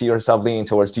kind of see yourself leaning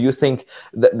towards? Do you think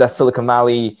that Silicon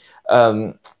Valley,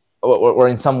 or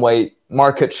in some way,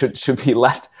 market should be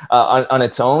left on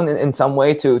its own in some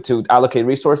way to allocate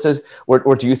resources,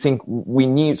 or do you think we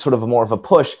need sort of more of a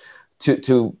push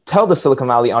to tell the Silicon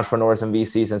Valley entrepreneurs and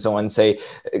VCs and so on, and say,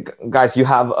 guys, you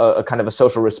have a kind of a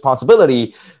social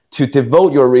responsibility to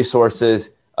devote your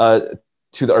resources to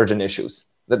the urgent issues,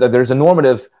 that there's a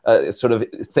normative sort of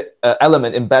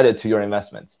element embedded to your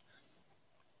investments?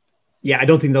 Yeah, I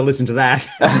don't think they'll listen to that.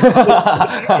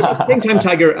 At the same time,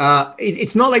 Tiger,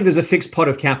 it's not like there's a fixed pot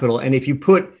of capital, and if you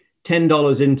put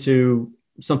 $10 into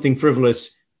something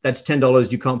frivolous, that's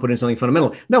 $10 you can't put in something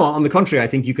fundamental. No, on the contrary, I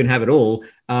think you can have it all.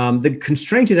 The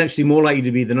constraint is actually more likely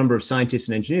to be the number of scientists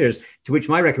and engineers, to which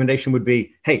my recommendation would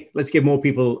be, hey, let's give more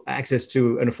people access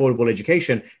to an affordable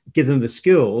education, give them the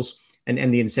skills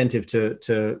and the incentive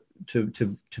to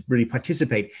really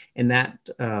participate in that,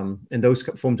 in those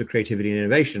forms of creativity and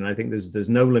innovation. And I think there's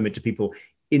no limit to people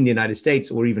in the United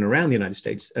States or even around the United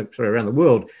States, around the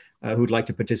world, who'd like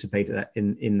to participate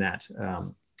in that.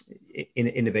 In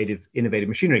innovative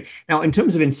machinery. Now, in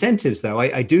terms of incentives, though,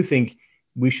 I do think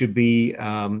we should be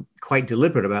quite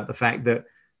deliberate about the fact that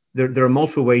there are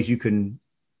multiple ways you can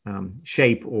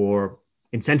shape or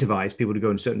incentivize people to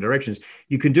go in certain directions.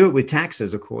 You can do it with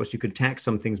taxes, of course. You could tax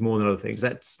some things more than other things.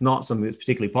 That's not something that's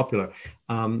particularly popular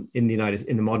in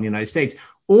the modern United States.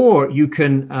 Or you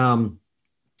can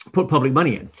put public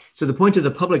money in. So the point of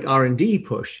the public R&D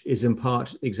push is in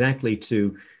part exactly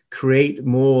to create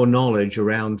more knowledge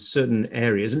around certain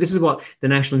areas. And this is what the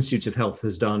National Institutes of Health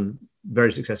has done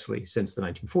very successfully since the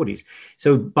 1940s.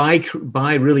 So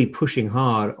by really pushing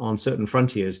hard on certain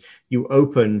frontiers, you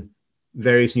open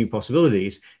various new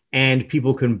possibilities, and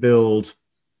people can build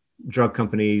drug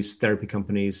companies, therapy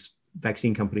companies,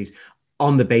 vaccine companies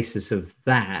on the basis of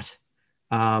that.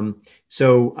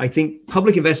 So I think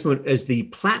public investment as the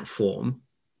platform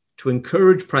to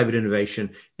encourage private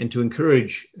innovation and to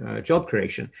encourage job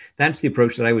creation, that's the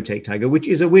approach that I would take, Tiger, which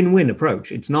is a win-win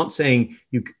approach. It's not saying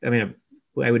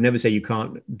I would never say you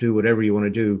can't do whatever you want to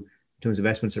do in terms of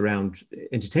investments around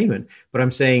entertainment. But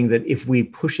I'm saying that if we're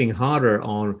pushing harder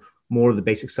on more of the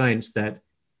basic science that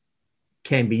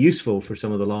can be useful for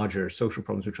some of the larger social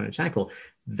problems we're trying to tackle,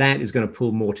 that is going to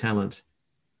pull more talent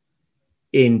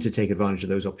in to take advantage of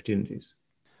those opportunities.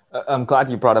 I'm glad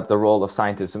you brought up the role of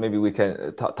scientists. So maybe we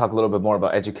can talk a little bit more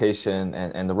about education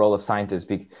and the role of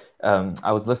scientists.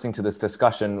 I was listening to this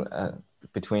discussion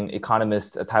between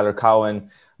economist Tyler Cowen,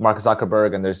 Mark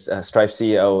Zuckerberg, and there's Stripe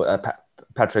CEO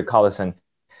Patrick Collison.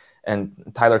 And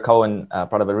Tyler Cowen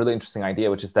brought up a really interesting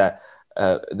idea, which is that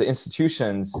the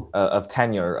institutions of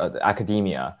tenure,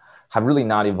 academia, have really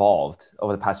not evolved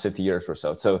over the past 50 years or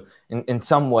so. So in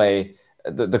some way,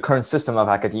 the current system of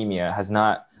academia has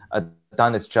not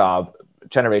done its job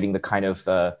generating the kind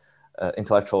of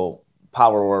intellectual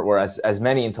power or as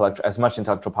much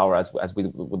intellectual power as we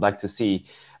would like to see.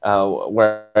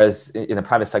 Whereas in the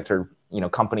private sector,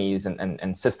 companies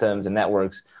and systems and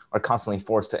networks are constantly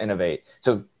forced to innovate.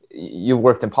 So you've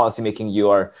worked in policymaking. You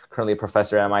are currently a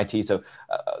professor at MIT. So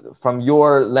from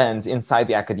your lens inside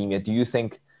the academia, do you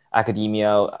think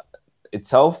academia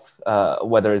itself,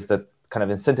 whether it's the kind of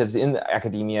incentives in the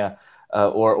academia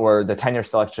or the tenure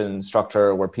selection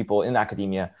structure where people in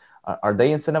academia, are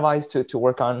they incentivized to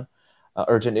work on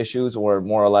urgent issues, or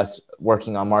more or less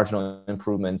working on marginal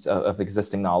improvements of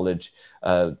existing knowledge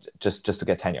just to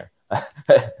get tenure?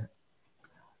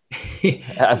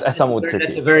 as some would critique.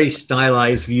 That's a very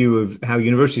stylized view of how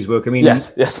universities work. I mean,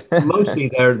 yes. Mostly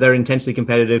they're intensely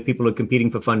competitive. People are competing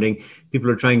for funding. People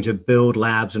are trying to build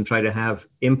labs and try to have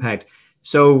impact.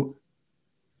 So,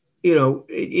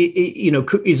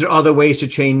 is there other ways to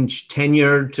change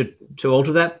tenure to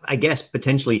alter that? I guess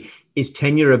potentially. Is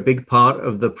tenure a big part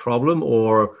of the problem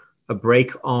or a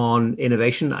brake on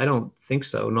innovation? I don't think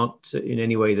so. Not in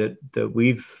any way that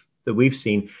we've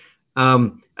seen.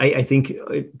 I think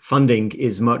funding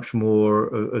is much more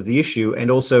of the issue,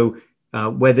 and also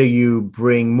whether you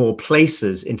bring more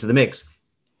places into the mix.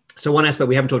 So one aspect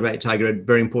we haven't talked about, Tiger, a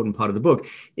very important part of the book,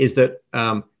 is that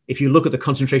if you look at the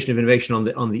concentration of innovation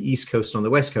on the East Coast and on the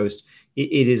West Coast,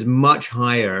 it is much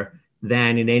higher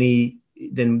than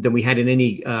than we had in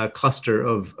any cluster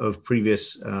of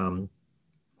previous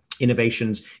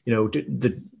innovations.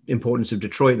 The importance of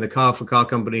Detroit and the car for car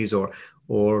companies, or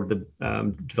the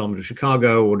development of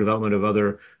Chicago, or development of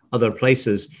other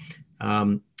places,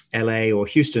 LA or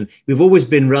Houston. We've always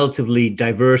been relatively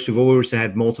diverse. We've always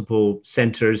had multiple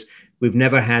centers. We've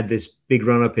never had this big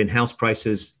run up in house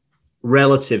prices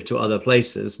relative to other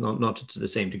places, not to the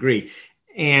same degree.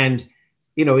 And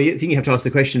I think you have to ask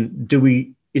the question: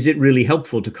 is it really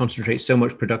helpful to concentrate so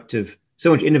much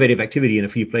innovative activity in a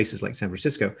few places like San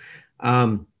Francisco?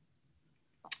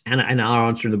 And our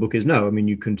answer in the book is no. I mean,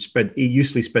 you can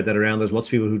usefully spread that around. There's lots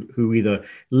of people who either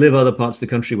live other parts of the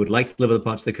country, would like to live other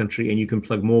parts of the country, and you can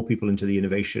plug more people into the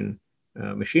innovation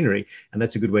machinery. And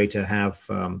that's a good way to have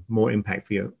more impact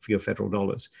for your federal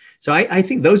dollars. So I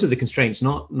think those are the constraints,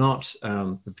 not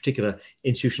the particular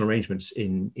institutional arrangements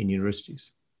in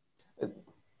universities.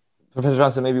 Professor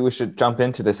Johnson, maybe we should jump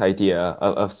into this idea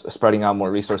of spreading out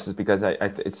more resources, because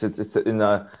it's in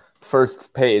the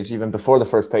first page, even before the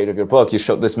first page of your book, you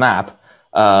showed this map,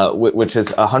 which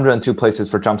is 102 places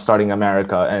for jumpstarting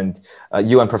America. And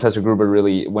you and Professor Gruber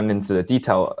really went into the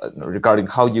detail regarding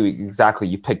how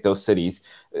you picked those cities.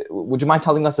 Would you mind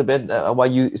telling us a bit why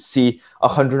you see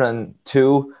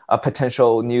 102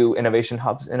 potential new innovation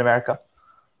hubs in America?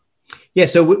 Yeah,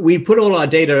 so we put all our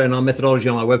data and our methodology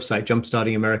on our website,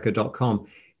 jumpstartingamerica.com,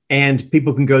 and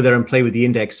people can go there and play with the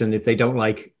index. And if they don't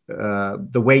like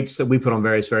the weights that we put on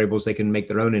various variables, they can make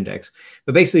their own index.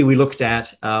 But basically, we looked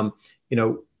at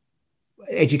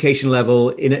education level,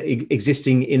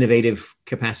 existing innovative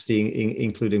capacity,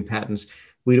 including patents.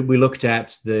 We looked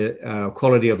at the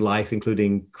quality of life,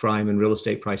 including crime and real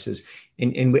estate prices,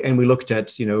 and we looked at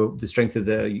the strength of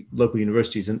the local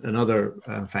universities and other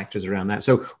factors around that.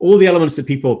 So all the elements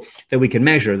that we can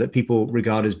measure, that people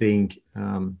regard as being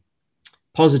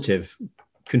positive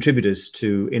contributors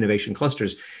to innovation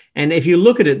clusters. And if you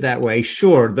look at it that way,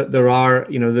 sure, that there are,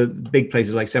 the big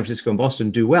places like San Francisco and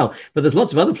Boston do well, but there's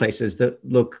lots of other places that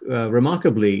look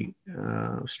remarkably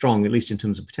strong, at least in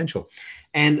terms of potential.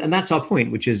 And that's our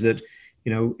point, which is that,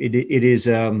 it is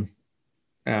a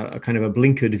kind of a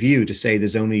blinkered view to say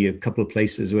there's only a couple of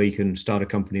places where you can start a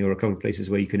company, or a couple of places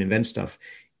where you can invent stuff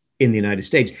in the United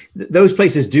States. Those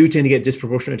places do tend to get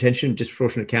disproportionate attention,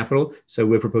 disproportionate capital. So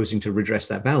we're proposing to redress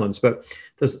that balance. But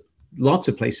there's lots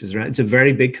of places around. It's a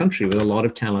very big country with a lot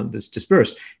of talent that's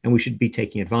dispersed, and we should be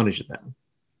taking advantage of that.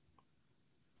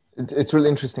 It's really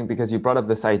interesting because you brought up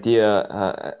this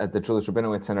idea at the Julius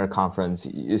Rabinowitz Center conference.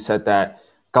 You said that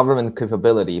government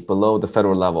capability below the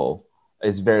federal level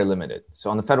is very limited.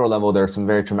 So on the federal level, there are some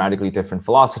very dramatically different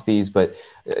philosophies, but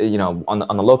on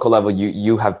the local level,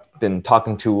 you have been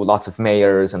talking to lots of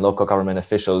mayors and local government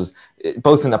officials,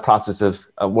 both in the process of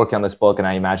working on this book, and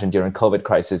I imagine during COVID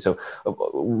crisis. So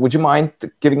would you mind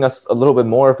giving us a little bit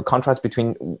more of a contrast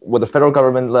between what the federal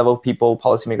government level people,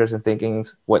 policymakers are thinking,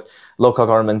 what local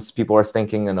governments people are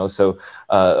thinking, and also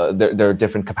there are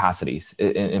different capacities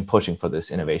in pushing for this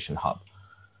innovation hub?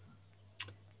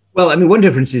 Well, I mean, one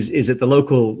difference is at the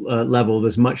local level,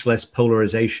 there's much less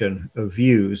polarization of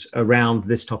views around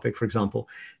this topic, for example,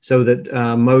 so that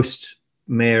most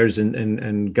mayors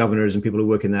and governors and people who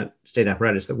work in that state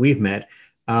apparatus that we've met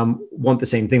want the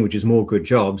same thing, which is more good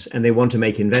jobs. And they want to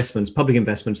make investments, public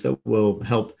investments that will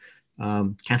help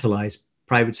catalyze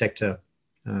private sector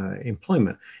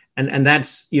employment. And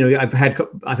that's, I've had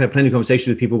plenty of conversations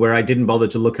with people where I didn't bother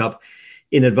to look up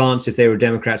in advance if they were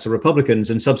Democrats or Republicans.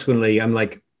 And subsequently, I'm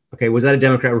like, okay, was that a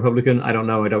Democrat, Republican? I don't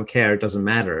know. I don't care. It doesn't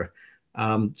matter.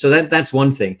 So that's one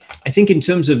thing. I think in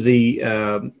terms of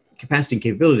the capacity and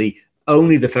capability,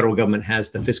 only the federal government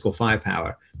has the fiscal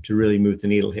firepower to really move the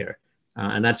needle here.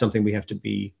 And that's something we have to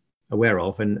be aware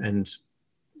of and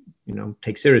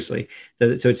take seriously.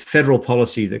 So it's federal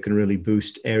policy that can really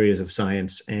boost areas of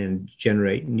science and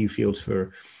generate new fields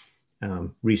for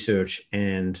research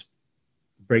and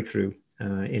breakthrough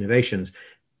innovations.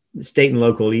 State and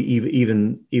local,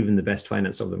 even the best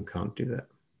finance of them can't do that.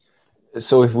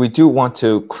 So if we do want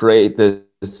to create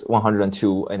this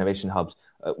 102 innovation hubs,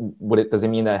 does it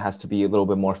mean that it has to be a little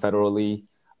bit more federally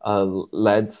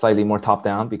led, slightly more top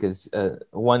down? Because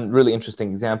one really interesting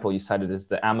example you cited is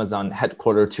the Amazon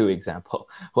Headquarter 2 example,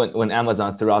 when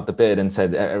Amazon threw out the bid and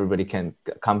said everybody can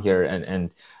come here and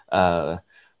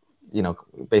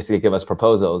basically give us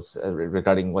proposals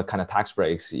regarding what kind of tax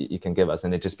breaks you can give us.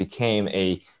 And it just became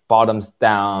a bottoms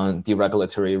down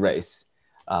deregulatory race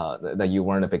that you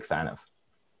weren't a big fan of.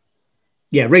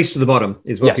 Yeah, race to the bottom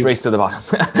is what. Yes, race to the bottom.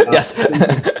 Yes.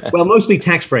 Well, mostly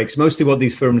tax breaks. Mostly what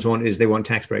these firms want is they want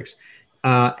tax breaks.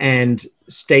 And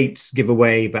states give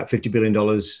away about $50 billion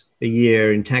a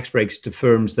year in tax breaks to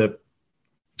firms that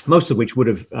most of which would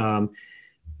have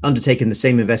undertaken the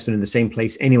same investment in the same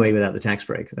place anyway without the tax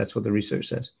break. That's what the research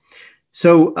says.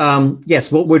 So yes,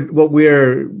 what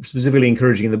we're specifically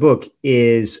encouraging in the book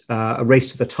is a race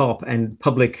to the top and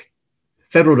public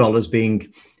federal dollars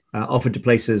being offered to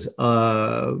places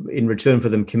in return for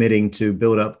them committing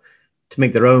to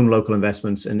make their own local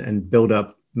investments and build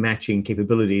up matching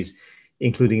capabilities,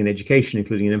 including in education,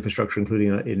 including in infrastructure, including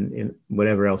in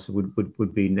whatever else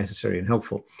would be necessary and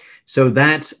helpful. So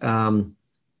that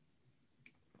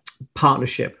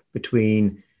partnership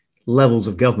between levels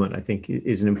of government, I think,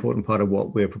 is an important part of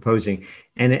what we're proposing,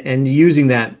 and using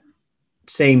that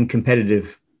same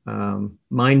competitive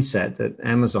mindset that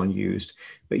Amazon used,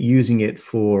 but using it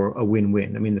for a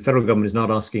win-win. I mean, the federal government is not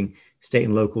asking state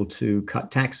and local to cut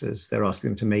taxes; they're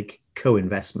asking them to make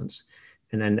co-investments,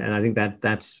 and I think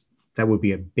that would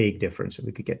be a big difference if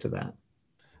we could get to that.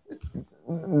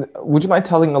 Would you mind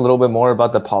telling a little bit more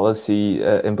about the policy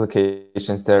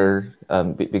implications there?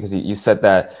 Because you said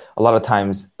that a lot of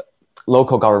times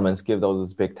local governments give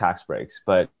those big tax breaks,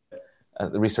 but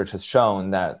the research has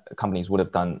shown that companies would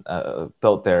have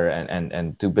built there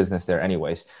and do business there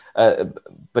anyways.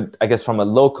 But I guess from a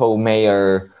local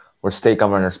mayor or state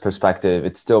governor's perspective,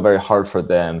 it's still very hard for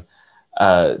them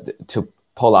to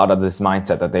pull out of this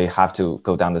mindset that they have to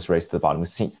go down this race to the bottom. It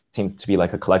seems to be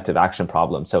like a collective action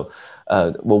problem. So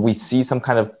will we see some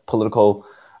kind of political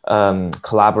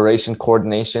collaboration,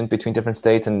 coordination between different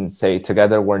states and say,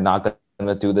 together, we're not going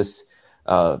to do this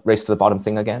race to the bottom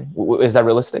thing again? Is that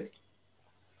realistic?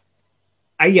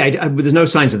 But there's no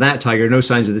signs of that, Tiger. No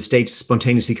signs of the states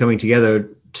spontaneously coming together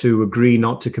to agree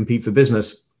not to compete for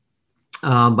business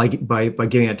by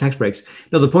giving out tax breaks.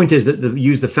 No, the point is that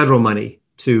use the federal money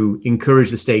to encourage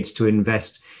the states to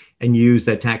invest and use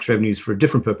their tax revenues for a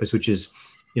different purpose, which is,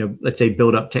 let's say,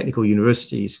 build up technical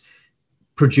universities,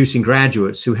 producing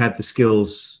graduates who have the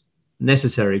skills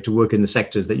necessary to work in the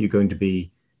sectors that you're going to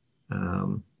be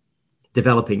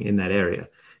developing in that area.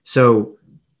 So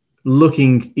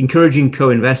encouraging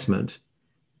co-investment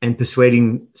and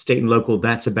persuading state and local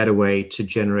that's a better way to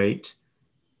generate,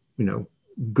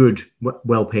 good,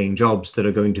 well-paying jobs that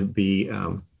are going to be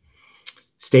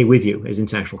stay with you as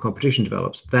international competition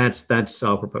develops. That's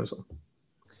our proposal.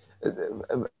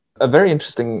 A very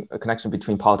interesting connection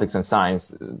between politics and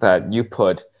science that you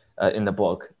put in the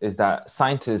book is that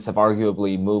scientists have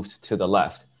arguably moved to the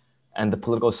left and the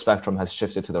political spectrum has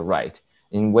shifted to the right.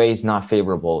 in ways not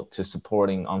favorable to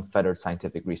supporting unfettered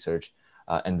scientific research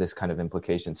and this kind of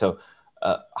implication. So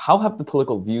how have the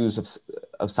political views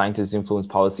of scientists influenced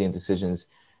policy and decisions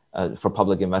for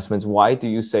public investments? Why do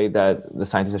you say that the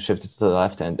scientists have shifted to the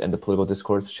left and the political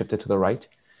discourse shifted to the right?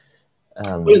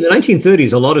 Well, in the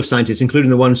 1930s, a lot of scientists, including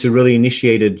the ones who really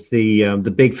initiated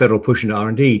the big federal push into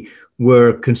R&D,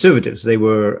 were conservatives. They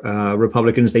were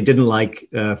Republicans. They didn't like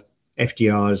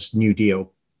FDR's New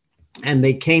Deal. And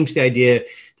they came to the idea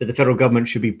that the federal government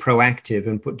should be proactive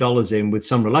and put dollars in with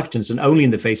some reluctance, and only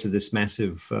in the face of this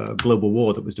massive global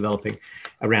war that was developing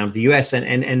around the US, and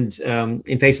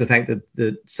in face of the fact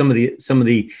that some of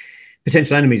the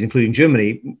potential enemies, including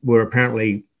Germany, were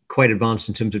apparently quite advanced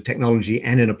in terms of technology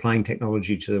and in applying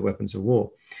technology to the weapons of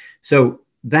war. So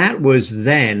that was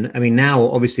then. I mean, now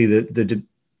obviously the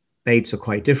debates are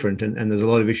quite different, and there's a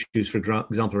lot of issues, for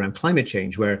example, around climate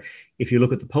change, where if you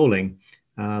look at the polling,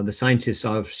 the scientists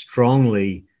are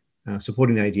strongly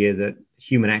supporting the idea that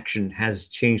human action has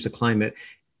changed the climate,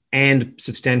 and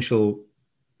significant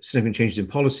changes in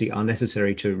policy are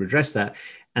necessary to redress that.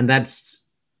 And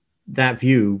that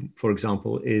view, for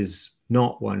example, is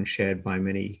not one shared by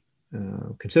many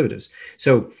conservatives.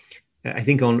 So I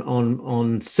think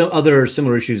on some other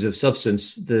similar issues of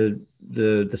substance, the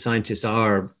scientists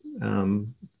are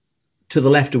to the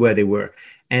left of where they were.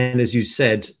 And as you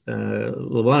said a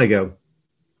little while ago,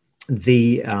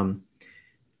 the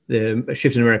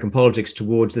shift in American politics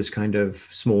towards this kind of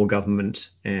small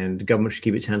government and government should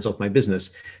keep its hands off my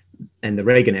business, and the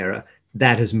Reagan era,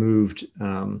 that has moved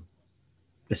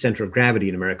the center of gravity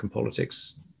in American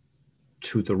politics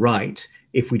to the right,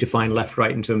 if we define left-right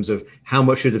in terms of how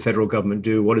much should the federal government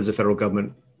do, what is the federal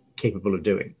government capable of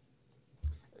doing.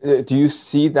 Do you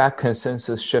see that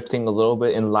consensus shifting a little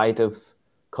bit in light of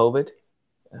COVID,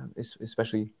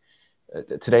 especially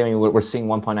today? I mean, we're seeing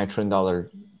 $1.9 trillion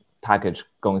package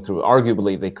going through.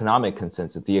 Arguably, the economic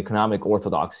consensus, the economic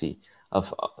orthodoxy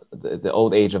of the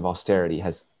old age of austerity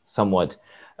has somewhat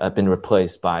been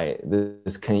replaced by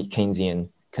this Keynesian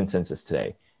consensus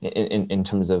today in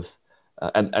terms of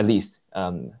at least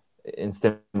in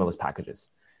stimulus packages.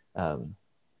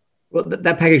 Well,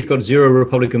 that package got 0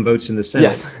 Republican votes in the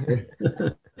Senate.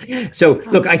 Yes. So,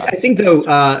 look, I think, though,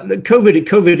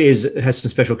 COVID has some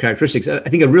special characteristics. I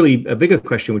think a bigger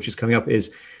question which is coming up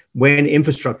is when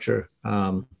infrastructure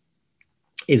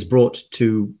is brought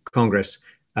to Congress,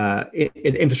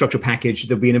 infrastructure package,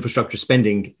 there'll be an infrastructure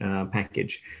spending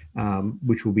package,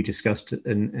 which will be discussed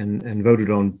and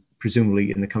voted on, presumably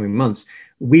in the coming months.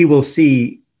 We will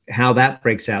see how that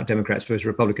breaks out, Democrats versus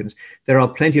Republicans. There are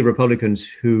plenty of Republicans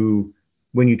who,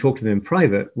 when you talk to them in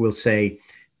private, will say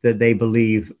that they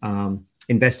believe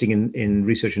investing in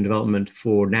research and development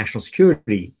for national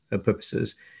security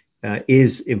purposes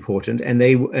is important. And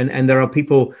there are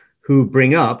people who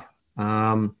bring up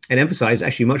and emphasize,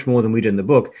 actually much more than we did in the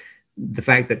book, the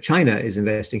fact that China is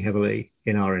investing heavily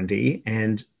in R&D,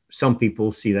 and some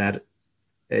people see that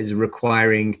as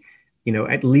requiring,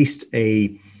 at least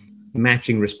a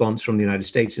matching response from the United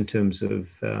States in terms of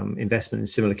investment in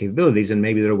similar capabilities, and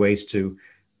maybe there are ways to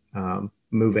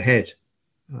move ahead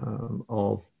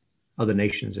of other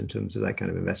nations in terms of that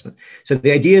kind of investment. So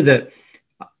the idea that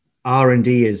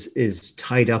R&D is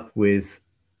tied up with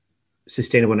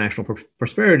sustainable national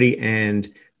prosperity and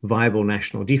viable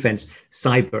national defense,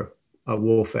 cyber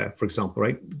warfare, for example,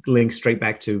 right, links straight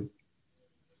back to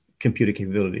computer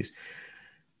capabilities.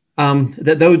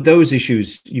 Those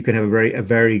issues, you can have a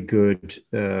very good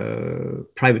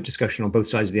private discussion on both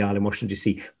sides of the aisle in Washington,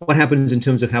 D.C. What happens in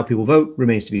terms of how people vote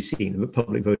remains to be seen.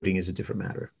 Public voting is a different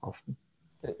matter often.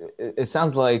 It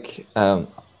sounds like, I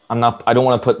don't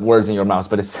want to put words in your mouth,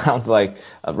 but it sounds like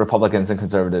Republicans and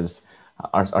conservatives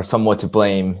are somewhat to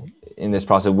blame in this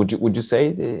process. Would you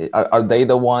say, are they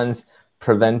the ones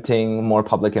preventing more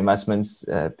public investments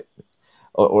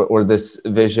or this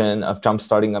vision of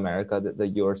jumpstarting America that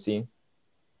you're seeing?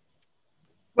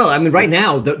 Well, I mean, right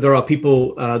now there are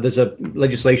people. There's a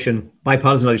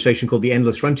bipartisan legislation called the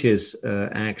Endless Frontiers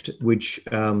Act, which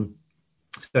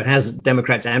so it has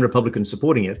Democrats and Republicans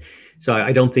supporting it. So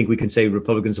I don't think we can say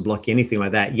Republicans are blocking anything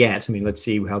like that yet. I mean, let's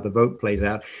see how the vote plays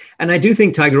out. And I do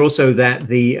think, Tiger, also that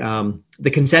the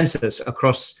consensus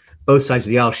across both sides of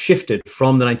the aisle shifted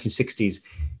from the 1960s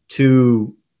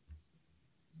to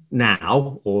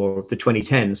now, or the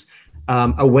 2010s,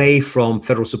 away from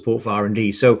federal support for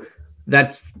R&D. So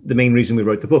that's the main reason we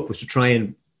wrote the book, was to try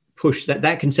and push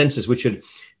that consensus, which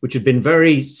had been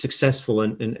very successful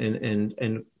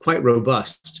and quite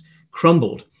robust,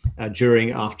 crumbled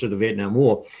after the Vietnam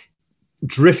War,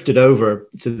 drifted over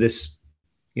to this,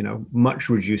 much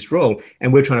reduced role,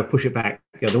 and we're trying to push it back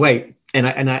the other way.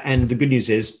 And the good news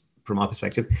is, from our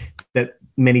perspective, that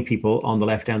many people on the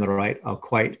left and the right are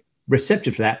quite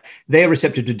receptive to that. They are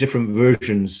receptive to different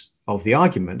versions of the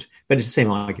argument, but it's the same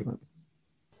argument.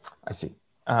 I see.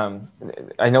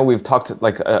 I know we've talked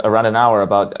like around an hour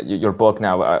about your book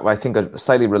now. I think a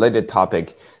slightly related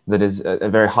topic that is a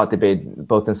very hot debate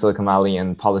both in Silicon Valley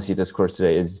and policy discourse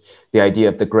today is the idea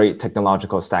of the great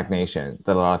technological stagnation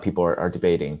that a lot of people are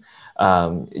debating.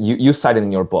 You cited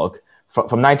in your book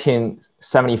from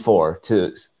 1974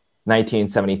 to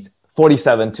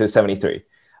 47 to 73,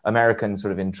 Americans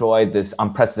sort of enjoyed this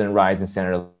unprecedented rise in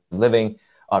standard of living.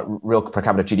 Real per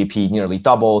capita GDP nearly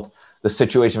doubled. The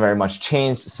situation very much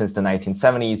changed since the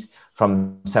 1970s.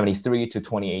 From 73 to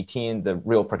 2018, the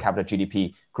real per capita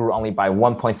GDP grew only by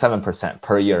 1.7%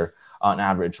 per year on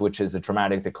average, which is a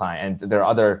dramatic decline. And there are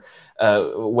other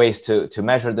ways to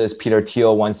measure this. Peter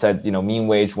Thiel once said, mean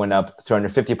wage went up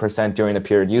 350% during the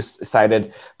period you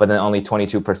cited, but then only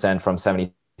 22% from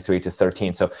 73 to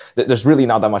 13. So there's really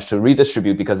not that much to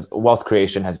redistribute because wealth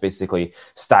creation has basically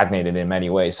stagnated in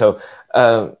many ways. So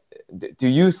do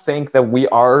you think that we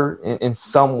are in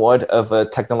somewhat of a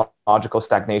technological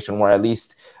stagnation, or at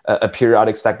least a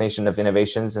periodic stagnation of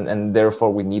innovations, and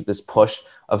therefore we need this push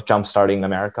of jumpstarting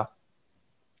America?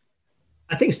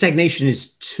 I think stagnation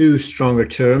is too strong a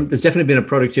term. There's definitely been a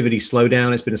productivity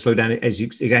slowdown. It's been a slowdown, as you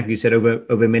said,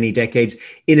 over many decades.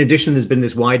 In addition, there's been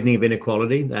this widening of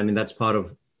inequality. I mean, that's part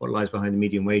of what lies behind the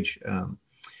median wage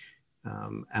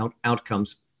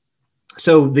outcomes.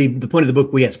 So the point of the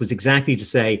book, was exactly to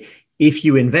say, if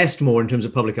you invest more in terms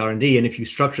of public R&D, and if you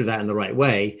structure that in the right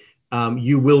way,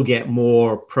 you will get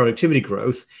more productivity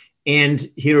growth. And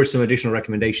here are some additional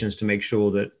recommendations to make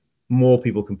sure that more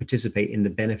people can participate in the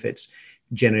benefits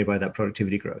generated by that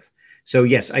productivity growth. So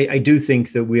yes, I do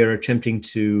think that we are attempting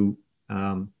to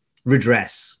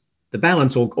redress the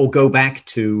balance or go back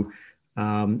to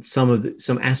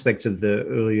some aspects of the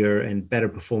earlier and better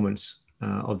performance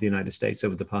of the United States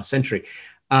over the past century.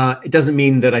 It doesn't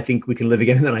mean that I think we can live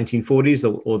again in the 1940s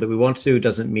or that we want to. It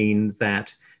doesn't mean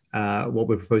that what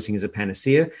we're proposing is a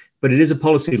panacea, but it is a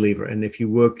policy lever. And if you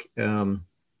work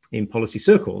in policy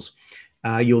circles,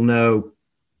 you'll know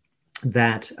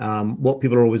that what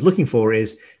people are always looking for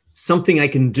is something I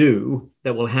can do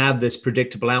that will have this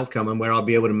predictable outcome and where I'll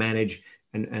be able to manage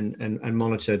and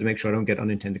monitor to make sure I don't get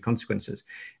unintended consequences.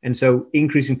 And so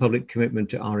increasing public commitment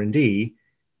to R&D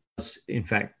does, in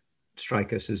fact,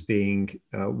 strike us as being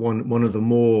one of the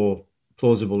more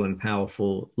plausible and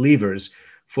powerful levers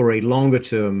for a longer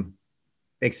term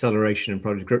acceleration in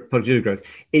productivity growth.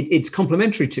 It's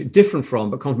complementary to, different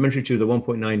from, but complementary to the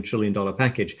 $1.9 trillion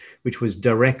package, which was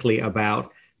directly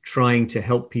about trying to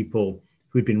help people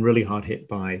who'd been really hard hit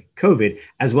by COVID,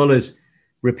 as well as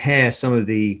repair some of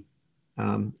the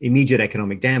immediate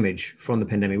economic damage from the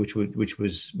pandemic, which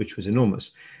was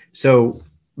enormous. So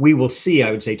we will see, I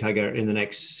would say, Tiger, in the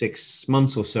next 6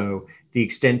 months or so, the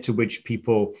extent to which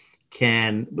people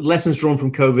can, lessons drawn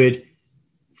from COVID,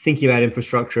 thinking about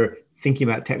infrastructure, thinking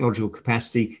about technological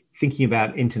capacity, thinking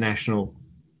about international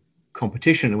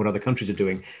competition and what other countries are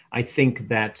doing. I think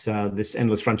that this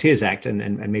Endless Frontiers Act,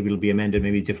 and maybe it'll be amended,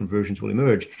 maybe different versions will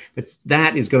emerge, but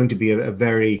that is going to be a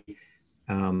very,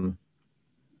 it's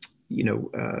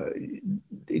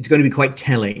going to be quite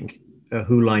telling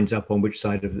who lines up on which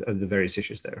side of the various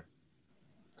issues there.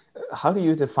 How do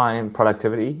you define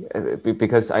productivity?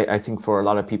 Because I think for a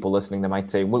lot of people listening, they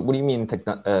might say, what do you mean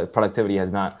productivity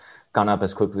has not gone up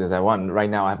as quickly as I want? Right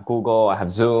now I have Google, I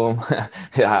have Zoom,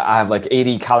 I have like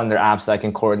 80 calendar apps that I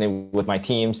can coordinate with my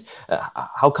teams.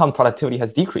 How come productivity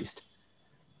has decreased?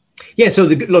 Yeah,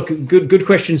 so good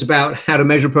questions about how to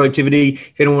measure productivity.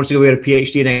 If anyone wants to go get a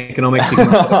PhD in economics, you can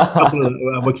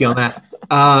working on that.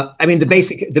 I mean, the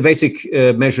basic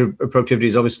measure of productivity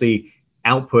is obviously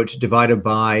output divided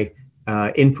by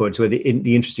input, where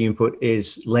the interesting input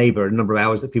is labor, the number of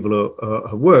hours that people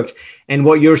have worked. And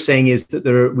what you're saying is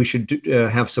that we should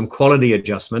have some quality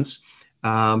adjustments,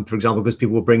 for example, because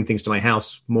people will bring things to my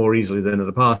house more easily than in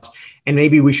the past. And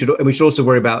maybe we should also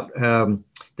worry about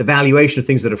the valuation of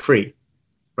things that are free,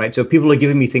 right? So if people are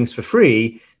giving me things for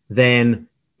free, then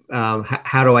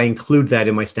how do I include that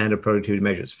in my standard productivity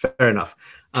measures? Fair enough.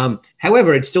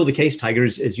 However, it's still the case, Tiger,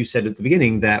 as you said at the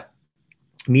beginning, that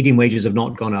median wages have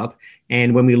not gone up.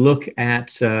 And when we look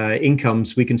at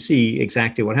incomes, we can see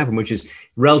exactly what happened, which is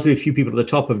relatively few people at the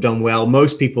top have done well.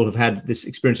 Most people have had this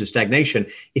experience of stagnation.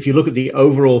 If you look at the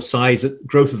overall size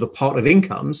growth of the pot of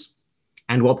incomes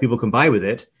and what people can buy with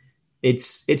it,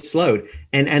 it's slowed.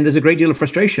 And there's a great deal of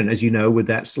frustration, as you know, with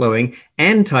that slowing.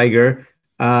 And Tiger,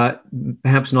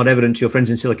 perhaps not evident to your friends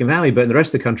in Silicon Valley, but in the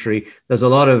rest of the country, there's a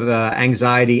lot of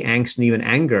anxiety, angst, and even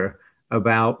anger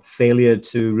about failure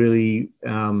to really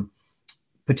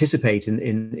participate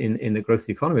in the growth of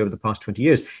the economy over the past 20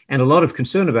 years, and a lot of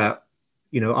concern about,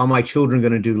 are my children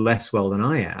going to do less well than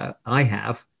I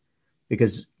have,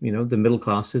 because the middle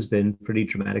class has been pretty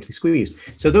dramatically squeezed.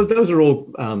 So those are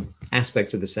all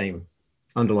aspects of the same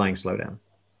underlying slowdown.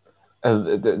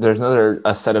 There's another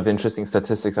set of interesting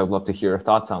statistics I would love to hear your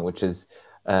thoughts on, which is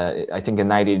I think in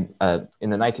the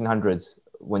 1900s,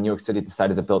 when New York City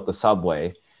decided to build the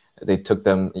subway, they took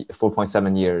them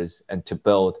 4.7 years and to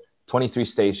build 23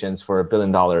 stations for $1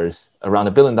 billion, around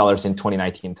 $1 billion in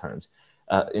 2019 terms.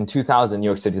 In 2000, New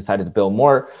York City decided to build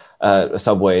more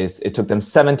subways. It took them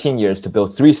 17 years to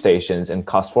build 3 stations and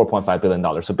cost $4.5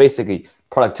 billion. So basically,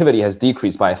 productivity has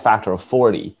decreased by a factor of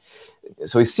 40.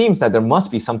 So it seems that there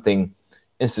must be something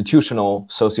institutional,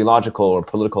 sociological, or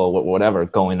political, or whatever,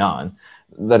 going on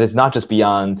that is not just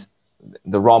beyond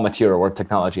the raw material or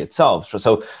technology itself.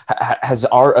 So has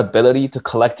our ability to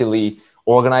collectively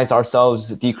organize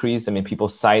ourselves decreased? I mean, people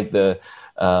cite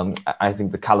I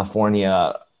think the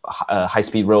California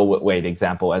high-speed railway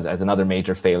example as another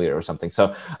major failure or something.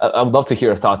 So I would love to hear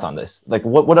your thoughts on this. Like,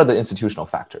 what are the institutional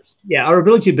factors? Yeah, our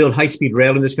ability to build high-speed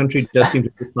rail in this country does seem to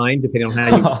decline, depending on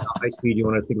how high speed you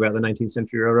want to think about the 19th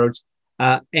century railroads.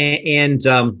 And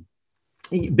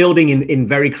building in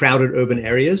very crowded urban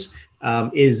areas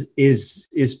is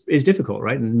difficult,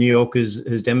 right? And New York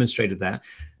has demonstrated that.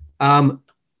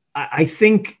 I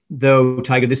think, though,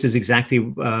 Tiger, this is exactly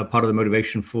part of the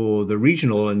motivation for the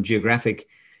regional and geographic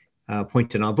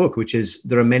point in our book, which is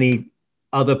there are many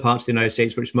other parts of the United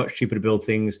States where it's much cheaper to build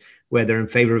things, where they're in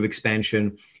favor of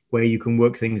expansion, where you can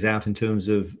work things out in terms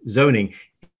of zoning.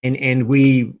 And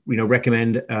we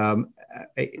recommend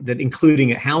that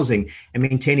including housing and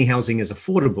maintaining housing as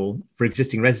affordable for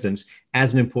existing residents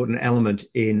as an important element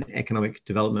in economic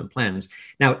development plans.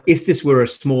 Now, if this were a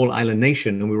small island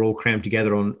nation and we were all crammed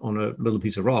together on a little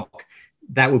piece of rock,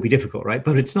 that would be difficult, right?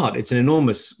 But it's not. It's an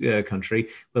enormous country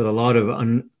with a lot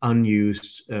of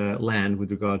unused land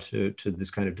with regard to this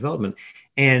kind of development.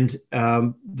 And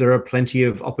there are plenty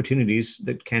of opportunities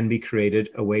that can be created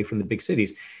away from the big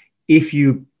cities. If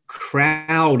you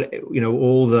crowd,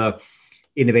 all the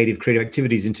innovative creative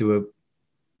activities into a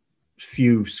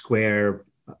few square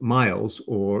miles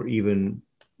or even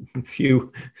a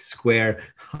few square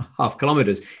half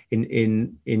kilometers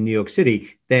in New York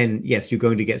City, then yes, you're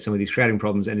going to get some of these crowding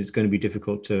problems and it's going to be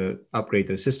difficult to upgrade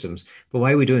those systems. But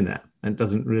why are we doing that? And it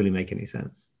doesn't really make any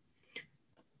sense.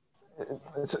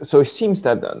 So it seems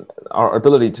that our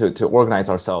ability to organize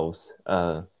ourselves,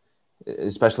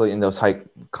 especially in those high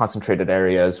concentrated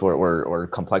areas or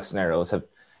complex scenarios, have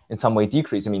in some way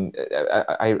decreased. I mean,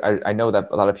 I know that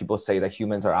a lot of people say that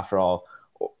humans are, after all,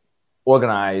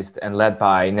 organized and led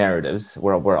by narratives,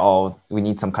 where we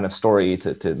need some kind of story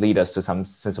to lead us to some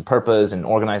sense of purpose and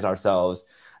organize ourselves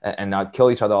and not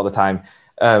kill each other all the time.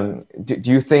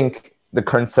 Do you think the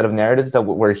current set of narratives that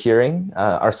we're hearing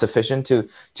are sufficient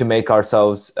to make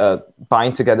ourselves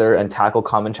bind together and tackle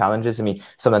common challenges? I mean,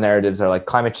 some of the narratives are like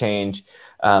climate change,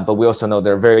 but we also know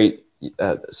there are very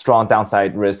strong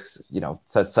downside risks,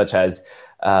 such as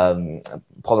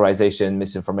polarization,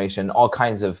 misinformation, all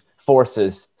kinds of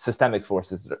forces, systemic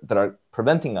forces that are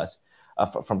preventing us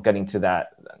from getting to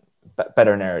that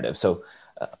better narrative. So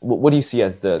what do you see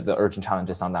as the urgent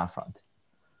challenges on that front?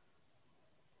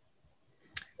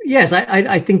 Yes,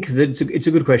 I think that it's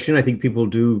a good question. I think people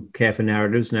do care for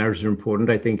narratives. Narratives are important.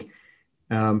 I think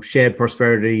shared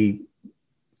prosperity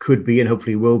could be and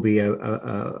hopefully will be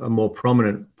a more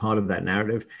prominent part of that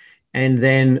narrative. And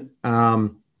then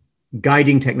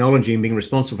guiding technology and being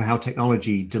responsible for how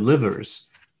technology delivers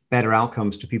better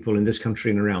outcomes to people in this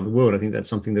country and around the world. I think that's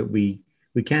something that we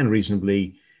can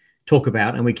reasonably talk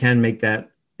about, and we can make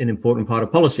that an important part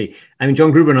of policy. I mean,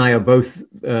 John Gruber and I are both,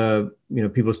 people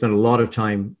who spend a lot of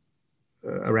time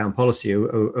around policy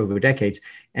over decades,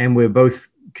 and we're both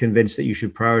convinced that you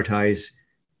should prioritize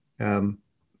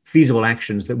feasible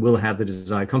actions that will have the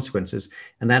desired consequences.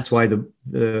 And that's why we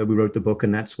wrote the book,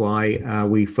 and that's why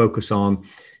we focus on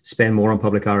spend more on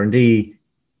public R&D,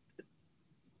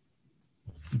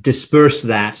 disperse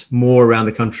that more around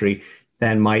the country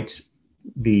than might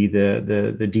be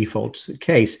the default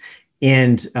case,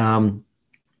 and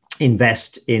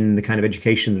invest in the kind of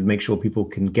education that makes sure people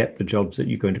can get the jobs that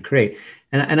you're going to create.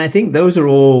 And I think those are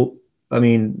all,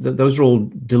 those are all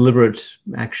deliberate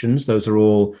actions. Those are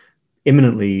all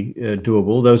imminently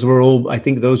doable. Those are all, I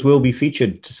think those will be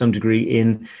featured to some degree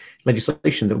in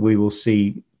legislation that we will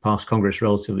see pass Congress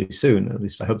relatively soon. At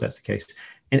least I hope that's the case.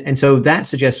 And so that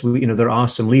suggests there are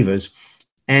some levers.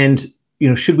 And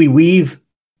should we weave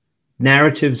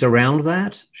narratives around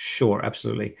that? Sure,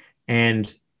 absolutely.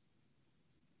 And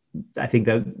I think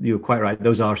that you're quite right.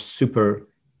 Those are super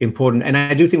important. And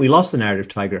I do think we lost the narrative,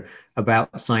 Tiger,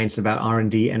 about science, about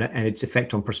R&D and its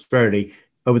effect on prosperity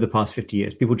over the past 50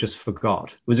 years. People just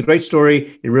forgot. It was a great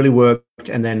story. It really worked.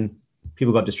 And then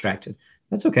people got distracted.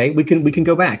 That's okay. We can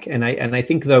go back. And I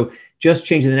think, though, just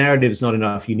changing the narrative is not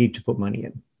enough. You need to put money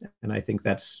in. And I think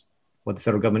that's what the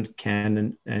federal government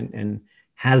can and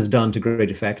has done to great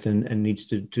effect and needs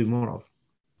to do more of.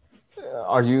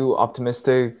 Are you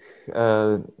optimistic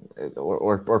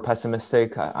or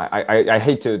pessimistic? I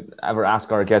hate to ever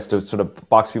ask our guests to sort of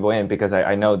box people in, because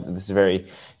I know this is a very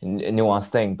nuanced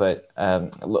thing. But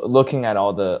looking at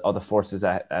all the forces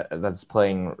that's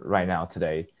playing right now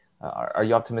today, are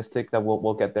you optimistic that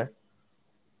we'll get there?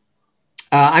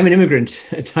 I'm an immigrant,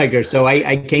 Tiger. So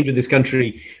I came to this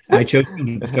country. I chose to come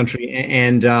to this country,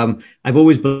 and I've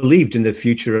always believed in the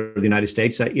future of the United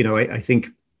States. I think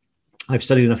I've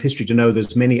studied enough history to know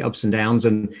there's many ups and downs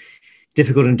and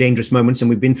difficult and dangerous moments, and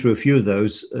we've been through a few of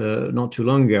those not too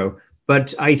long ago.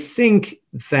 But I think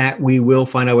that we will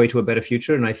find our way to a better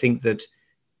future, and I think that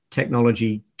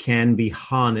technology can be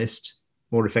harnessed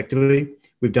more effectively.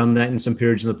 We've done that in some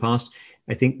periods in the past.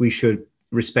 I think we should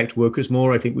respect workers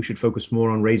more. I think we should focus more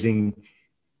on raising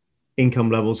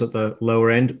income levels at the lower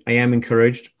end. I am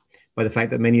encouraged by the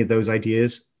fact that many of those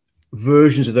ideas,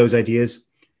 versions of those ideas,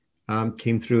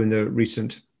 came through in the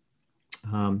recent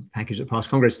package that passed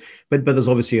Congress. But there's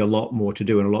obviously a lot more to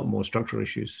do and a lot more structural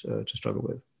issues to struggle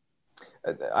with.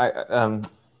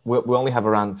 We only have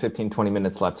around 15, 20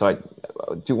 minutes left. So I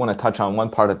do want to touch on one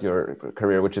part of your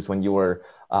career, which is when you were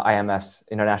IMF's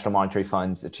International Monetary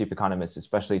Fund's chief economist,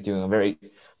 especially during a very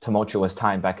tumultuous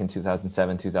time back in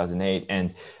 2007, 2008,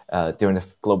 and during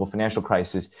the global financial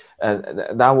crisis.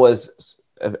 That was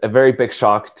a very big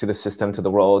shock to the system, to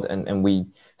the world. And we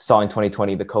saw in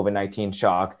 2020 the COVID-19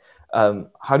 shock.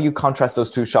 How do you contrast those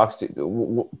two shocks?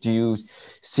 Do you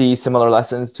see similar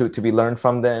lessons to be learned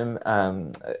from them?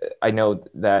 I know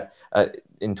that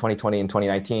in 2020 and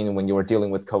 2019, when you were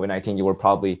dealing with COVID-19, you were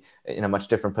probably in a much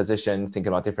different position, thinking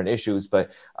about different issues,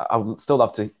 but I would still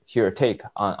love to hear your take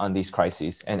on these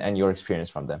crises and your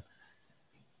experience from them.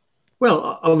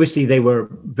 Well, obviously, they were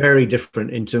very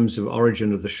different in terms of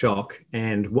origin of the shock.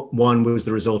 And one was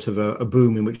the result of a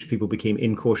boom in which people became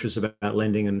incautious about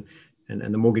lending, and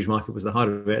the mortgage market was the heart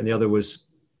of it. And the other was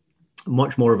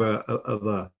much more of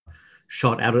a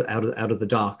shot out of the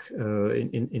dark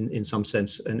in some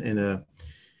sense, and in a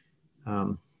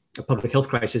public health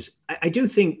crisis. I do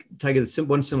think, Tiger,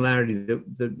 one similarity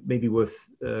that may be worth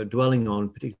dwelling on,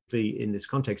 particularly in this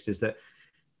context, is that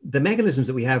the mechanisms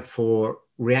that we have for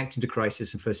reacting to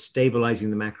crisis and for stabilizing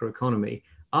the macroeconomy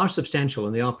are substantial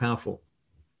and they are powerful,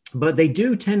 but they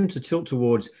do tend to tilt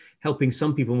towards helping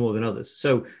some people more than others.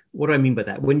 So what do I mean by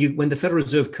that? When the Federal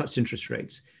Reserve cuts interest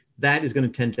rates, that is going to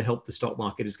tend to help the stock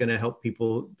market. It's going to help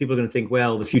people. People are going to think,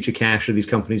 well, the future cash of these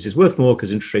companies is worth more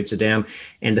because interest rates are down,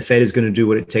 and the Fed is going to do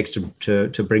what it takes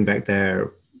to bring back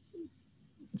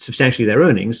substantially their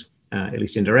earnings, at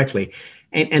least indirectly.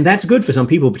 And that's good for some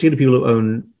people, particularly people who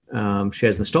own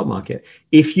shares in the stock market.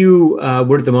 If you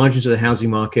were at the margins of the housing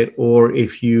market, or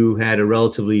if you had a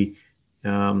relatively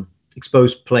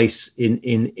exposed place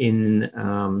in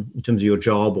terms of your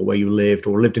job or where you lived,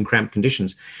 or lived in cramped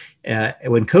conditions,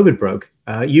 when COVID broke,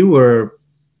 you were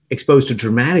exposed to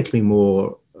dramatically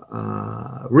more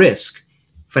risk,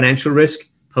 financial risk,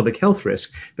 public health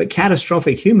risk, but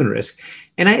catastrophic human risk.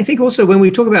 And I think also when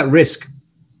we talk about risk,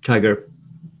 Tiger,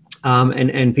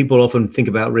 and people often think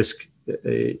about risk,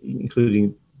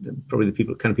 including probably the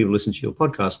kind of people who listen to your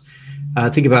podcast,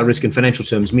 think about risk in financial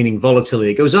terms, meaning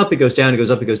volatility. It goes up, it goes down, it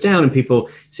goes up, it goes down. And people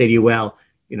say to you, well,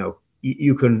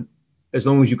 you can, as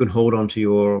long as you can hold on to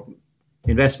your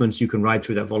investments, you can ride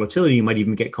through that volatility. You might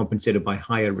even get compensated by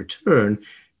higher return.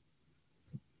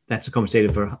 That's a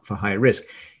compensated for higher risk.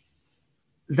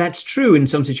 That's true in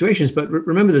some situations, but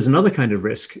remember, there's another kind of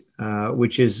risk,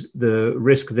 which is the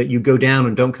risk that you go down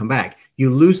and don't come back.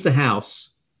 You lose the house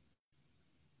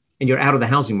and you're out of the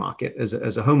housing market as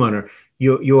a homeowner.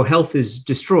 Your health is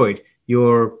destroyed.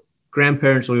 Your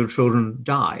grandparents or your children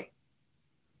die,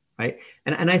 right?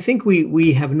 And I think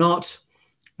we have not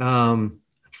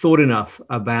thought enough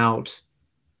about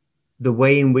the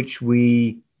way in which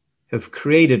we have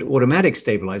created automatic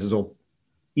stabilizers or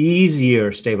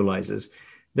easier stabilizers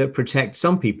that protect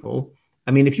some people.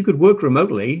 I mean, if you could work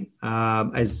remotely,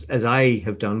 as I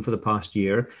have done for the past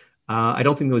year, I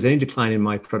don't think there was any decline in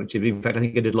my productivity. In fact, I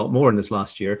think I did a lot more in this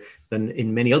last year than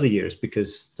in many other years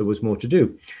because there was more to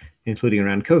do, including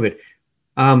around COVID.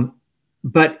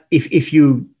 But if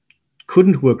you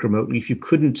couldn't work remotely, if you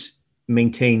couldn't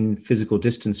maintain physical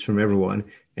distance from everyone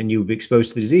and you would be exposed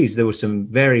to the disease, there were some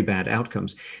very bad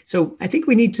outcomes. So I think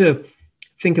we need to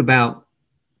think about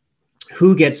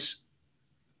who gets,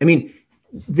 I mean,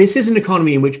 this is an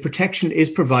economy in which protection is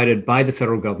provided by the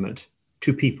federal government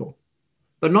to people,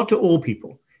 but not to all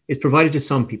people. It's provided to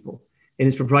some people, and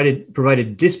it's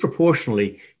provided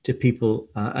disproportionately to people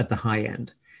at the high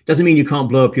end. Doesn't mean you can't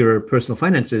blow up your personal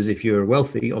finances if you're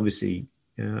wealthy. Obviously,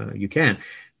 you can.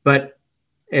 But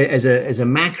as a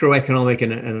macroeconomic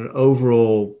and an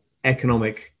overall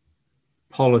economic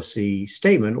policy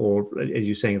statement, or as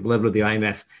you're saying, at the level of the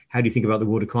IMF, how do you think about the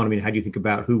world economy and how do you think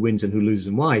about who wins and who loses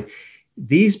and why?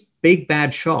 These big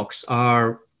bad shocks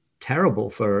are terrible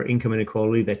for income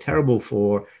inequality. They're terrible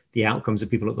for the outcomes of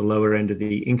people at the lower end of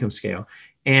the income scale.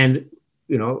 And,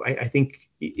 I think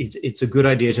it's a good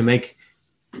idea to make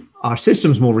our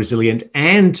systems more resilient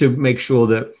and to make sure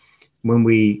that when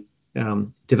we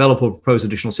develop or propose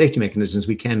additional safety mechanisms,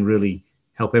 we can really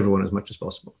help everyone as much as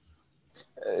possible.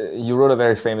 You wrote a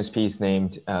very famous piece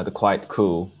named The Quiet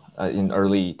Coup in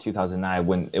early 2009.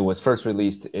 When it was first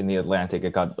released in The Atlantic,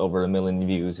 it got over 1 million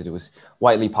views. It was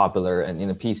widely popular. And in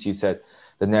the piece, you said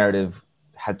the narrative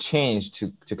had changed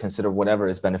to consider whatever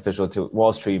is beneficial to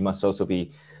Wall Street must also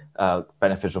be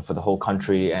beneficial for the whole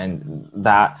country. And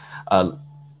that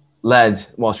led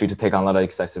Wall Street to take on a lot of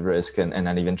excessive risk and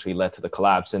then eventually led to the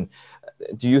collapse. And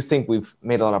do you think we've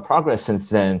made a lot of progress since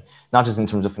then, not just in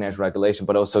terms of financial regulation,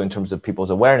 but also in terms of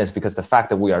people's awareness? Because the fact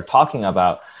that we are talking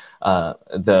about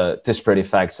the disparate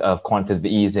effects of quantitative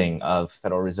easing, of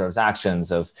Federal Reserve's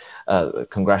actions, of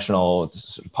congressional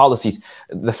policies,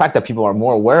 the fact that people are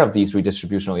more aware of these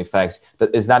redistributional effects,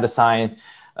 is that a sign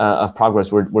of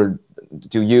progress?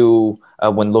 Do you,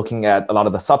 when looking at a lot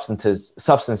of the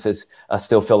substances,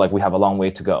 still feel like we have a long way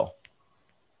to go?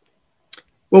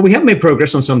 Well, we have made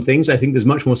progress on some things. I think there's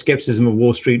much more skepticism of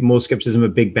Wall Street, more skepticism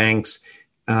of big banks.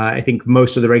 I think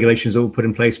most of the regulations that were put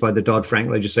in place by the Dodd-Frank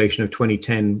legislation of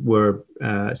 2010 were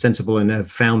sensible and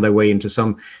have found their way into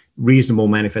some reasonable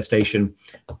manifestation.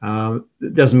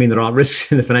 It doesn't mean there aren't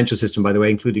risks in the financial system, by the way,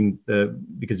 including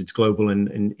because it's global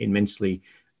and immensely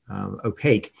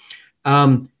opaque.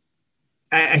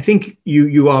 I think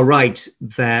you are right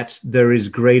that there is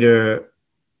greater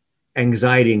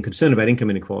anxiety and concern about income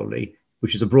inequality,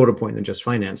 which is a broader point than just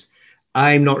finance.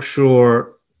 I'm not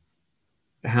sure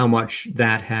how much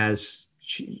that has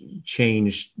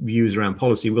changed views around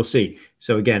policy. We'll see.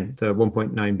 So again, the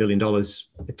 $1.9 billion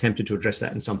attempted to address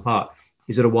that in some part.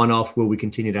 Is it a one-off? Will we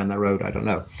continue down that road? I don't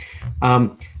know.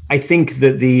 I think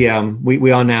that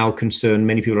we are now concerned,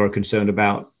 many people are concerned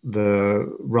about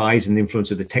the rise in the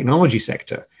influence of the technology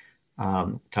sector,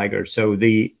 Tiger. So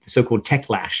the so-called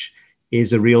techlash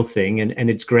is a real thing, and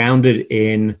it's grounded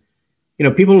in,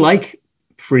 people like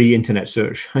free internet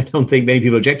search. I don't think many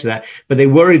people object to that, but they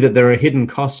worry that there are hidden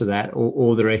costs to that,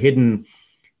 or there are hidden,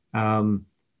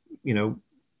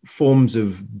 forms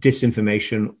of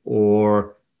disinformation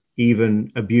or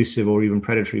even abusive or even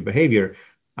predatory behavior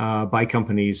by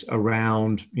companies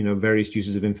around, various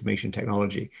uses of information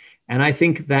technology. And I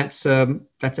think that's a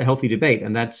healthy debate,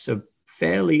 and that's a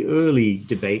fairly early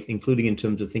debate, including in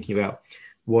terms of thinking about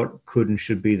what could and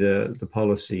should be the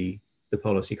policy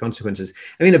consequences.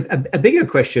 I mean, a bigger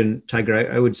question,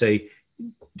 Tiger, I would say,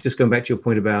 just going back to your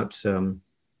point about the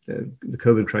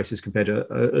COVID crisis compared to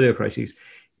earlier crises,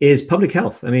 is public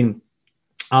health. I mean,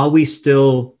 are we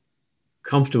still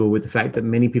comfortable with the fact that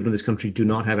many people in this country do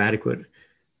not have adequate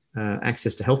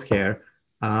access to healthcare,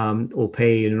 or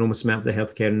pay an enormous amount for the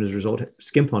healthcare and as a result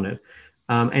skimp on it?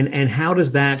 And how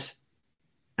does that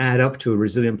add up to a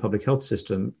resilient public health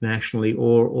system nationally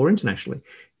or internationally?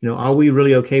 Are we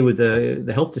really okay with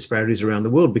the health disparities around the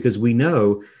world? Because we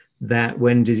know that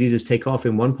when diseases take off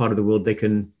in one part of the world, they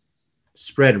can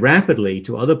spread rapidly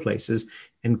to other places.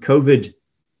 And COVID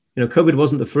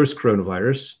wasn't the first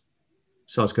coronavirus.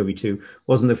 SARS-CoV-2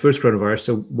 wasn't the first coronavirus,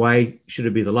 so why should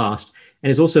it be the last? And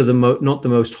it's also not the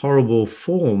most horrible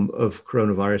form of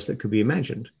coronavirus that could be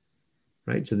imagined,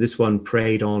 right? So this one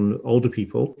preyed on older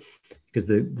people because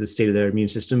the state of their immune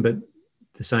system, but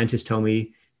the scientists tell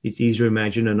me it's easier to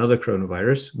imagine another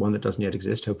coronavirus, one that doesn't yet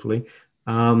exist, hopefully,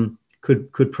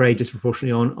 could prey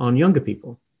disproportionately on younger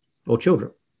people or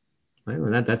children. Right?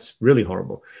 And that's really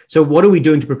horrible. So what are we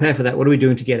doing to prepare for that? What are we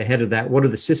doing to get ahead of that? What are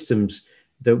the systems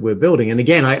that we're building? And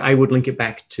again, I would link it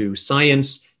back to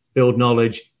science, build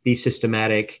knowledge, be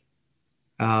systematic.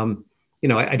 I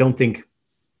don't think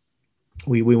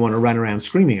we want to run around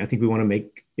screaming. I think we want to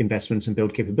make investments and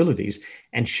build capabilities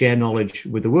and share knowledge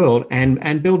with the world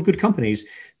and build good companies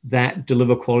that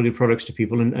deliver quality products to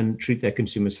people and treat their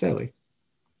consumers fairly.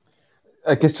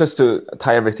 I guess just to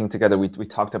tie everything together, we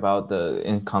talked about the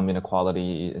income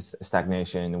inequality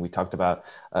stagnation, and we talked about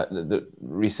the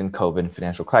recent COVID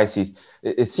financial crises.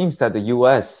 It seems that the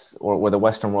U.S. or the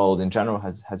Western world in general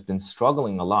has been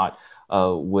struggling a lot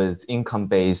with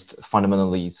income-based,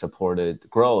 fundamentally supported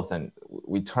growth, and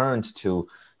we turned to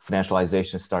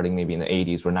financialization starting maybe in the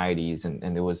 80s or 90s,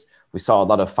 and we saw a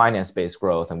lot of finance-based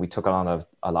growth, and we took on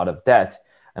a lot of debt.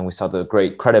 And we saw the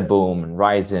great credit boom and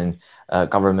rise in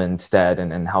government debt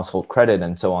and household credit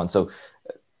and so on. So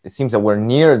it seems that we're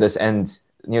near the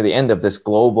end of this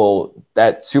global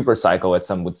debt super cycle, as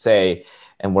some would say.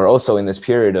 And we're also in this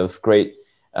period of great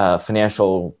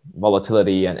financial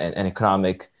volatility and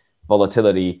economic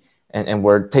volatility, and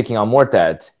we're taking on more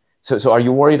debt. So are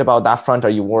you worried about that front? Are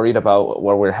you worried about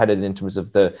where we're headed in terms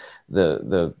of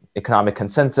the economic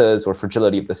consensus or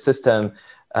fragility of the system?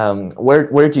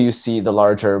 Where do you see the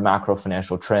larger macro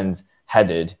financial trends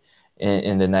headed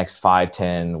in the next 5,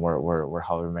 10, or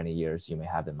however many years you may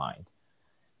have in mind?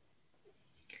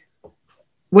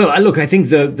 Well, I think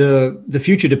the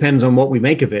future depends on what we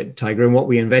make of it, Tiger, and what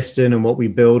we invest in and what we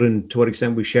build and to what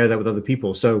extent we share that with other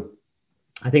people. So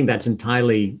I think that's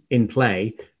entirely in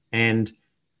play. And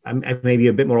I may be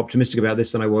a bit more optimistic about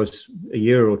this than I was a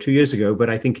year or 2 years ago, but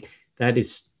I think that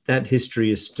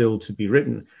history is still to be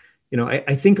written.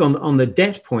 I think on the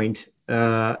debt point,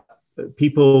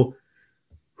 people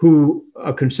who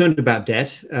are concerned about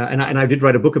debt, and I did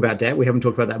write a book about debt. We haven't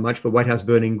talked about that much, but White House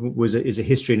Burning is a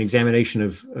history and examination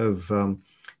of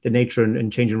the nature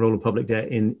and change and role of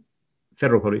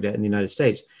federal public debt in the United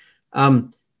States.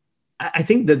 I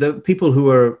think that the people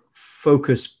who are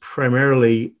focused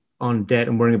primarily on debt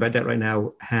and worrying about debt right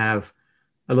now have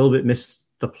a little bit missed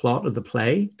the plot of the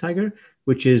play, Tiger,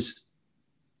 which is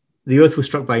the Earth was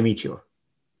struck by a meteor.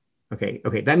 Okay.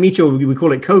 That meteor, we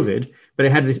call it COVID, but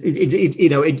it had this.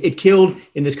 It killed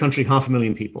in this country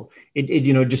 500,000 people. It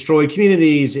destroyed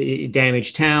communities. It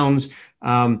damaged towns.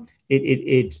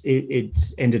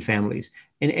 It ended families.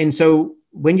 And so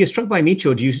when you're struck by a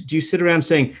meteor, do you sit around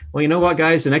saying, well, you know what,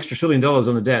 guys, an extra $1 trillion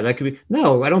on the debt, that could be?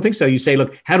 No, I don't think so. You say,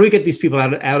 look, how do we get these people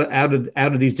out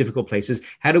of these difficult places?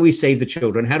 How do we save the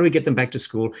children? How do we get them back to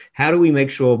school? How do we make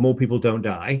sure more people don't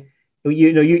die?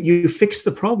 You fix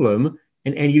the problem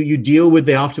and you deal with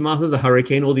the aftermath of the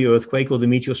hurricane or the earthquake or the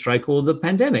meteor strike or the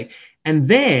pandemic. And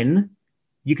then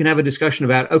you can have a discussion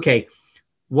about, okay,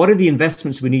 what are the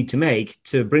investments we need to make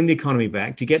to bring the economy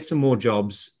back, to get some more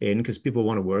jobs in because people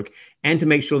want to work, and to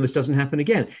make sure this doesn't happen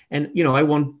again. And, I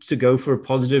want to go for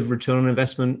positive return on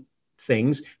investment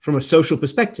things from a social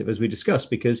perspective, as we discussed,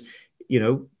 because,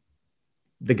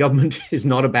 the government is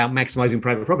not about maximizing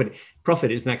private property. Profit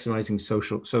is maximizing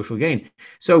social gain.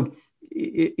 So,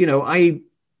 I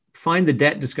find the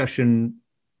debt discussion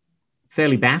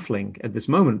fairly baffling at this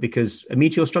moment because a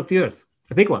meteor struck the Earth,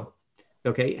 a big one.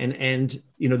 Okay, and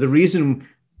the reason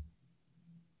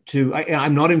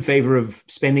I'm not in favor of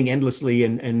spending endlessly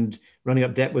and running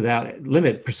up debt without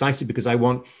limit, precisely because I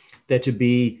want there to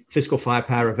be fiscal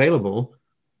firepower available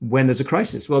when there's a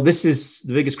crisis. Well, this is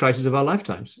the biggest crisis of our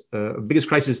lifetimes, biggest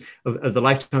crisis of the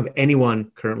lifetime of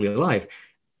anyone currently alive.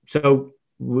 So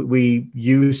we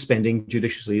use spending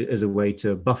judiciously as a way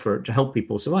to buffer, to help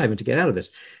people survive and to get out of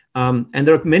this. And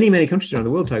there are many, many countries around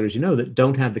the world, Tiger, as you know, that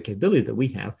don't have the capability that we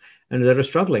have and that are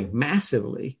struggling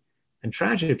massively and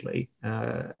tragically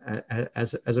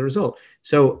as a result.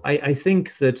 So I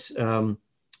think that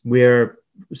we're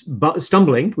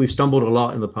stumbling. We've stumbled a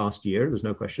lot in the past year. There's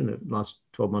no question. The last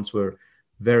 12 months were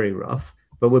very rough,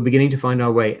 but we're beginning to find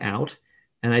our way out.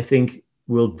 And I think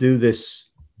we'll do this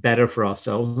better for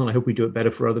ourselves. And I hope we do it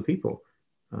better for other people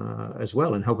as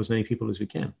well, and help as many people as we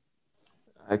can.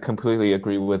 I completely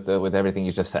agree with everything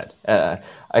you just said.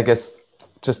 I guess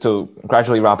just to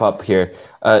gradually wrap up here,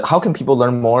 how can people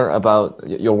learn more about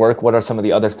your work? What are some of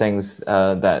the other things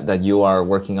that you are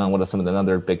working on? What are some of the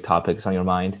other big topics on your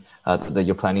mind that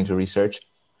you're planning to research?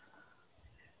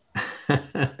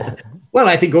 Well,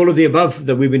 I think all of the above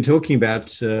that we've been talking about,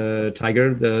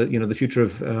 Tiger. The future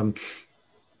of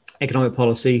economic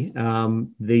policy.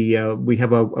 We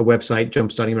have a website,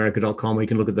 jumpstartingamerica.com, where you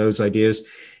can look at those ideas.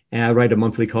 And I write a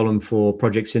monthly column for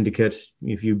Project Syndicate.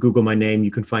 If you Google my name,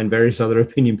 you can find various other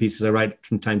opinion pieces I write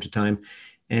from time to time.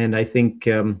 And I think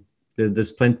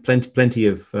there's plenty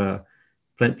of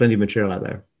material out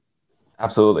there.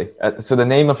 Absolutely. So the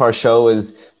name of our show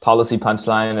is Policy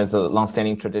Punchline. As a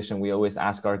longstanding tradition, we always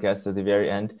ask our guests at the very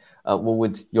end, what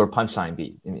would your punchline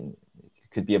be? I mean,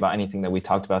 it could be about anything that we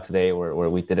talked about today or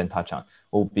we didn't touch on.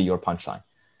 What would be your punchline?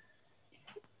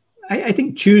 I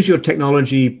think choose your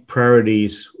technology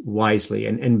priorities wisely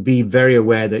and be very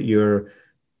aware that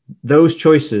those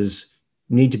choices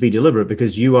need to be deliberate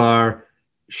because you are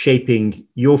shaping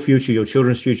your future, your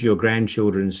children's future, your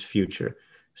grandchildren's future.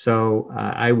 So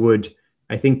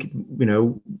I think,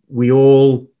 we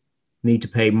all need to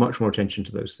pay much more attention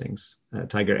to those things,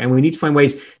 Tiger. And we need to find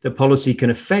ways that policy can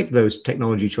affect those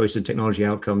technology choices, technology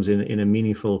outcomes in a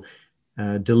meaningful,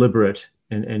 deliberate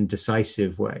and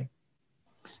decisive way.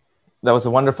 That was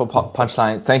a wonderful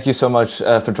punchline. Thank you so much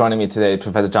for joining me today,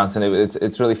 Professor Johnson.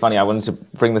 It's really funny. I wanted to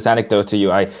bring this anecdote to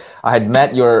you. I had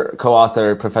met your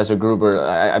co-author, Professor Gruber,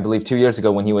 I believe 2 years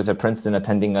ago when he was at Princeton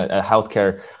attending a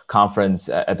healthcare conference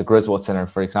at the Griswold Center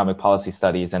for Economic Policy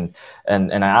Studies. And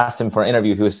I asked him for an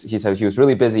interview. He said he was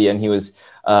really busy and he was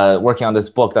working on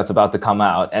this book that's about to come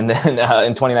out. And then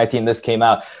in 2019, this came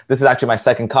out. This is actually my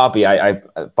second copy. I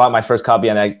bought my first copy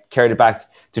and I carried it back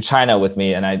to China with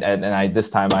me. And I this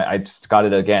time I just got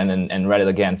it again and read it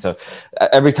again. So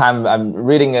every time I'm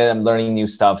reading it, I'm learning new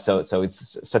stuff. So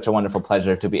it's such a wonderful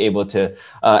pleasure to be able to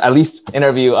at least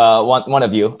interview one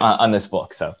of you on this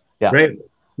book. So yeah. Great.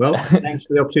 Well, thanks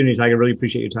for the opportunity, Tiger. Really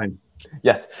appreciate your time.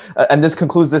 Yes. And this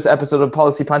concludes this episode of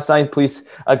Policy Punchline. Please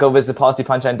go visit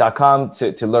policypunchline.com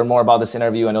to learn more about this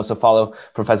interview and also follow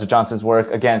Professor Johnson's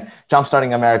work. Again,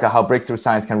 Jumpstarting America, How Breakthrough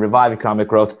Science Can Revive Economic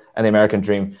Growth and the American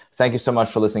Dream. Thank you so much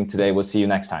for listening today. We'll see you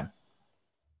next time.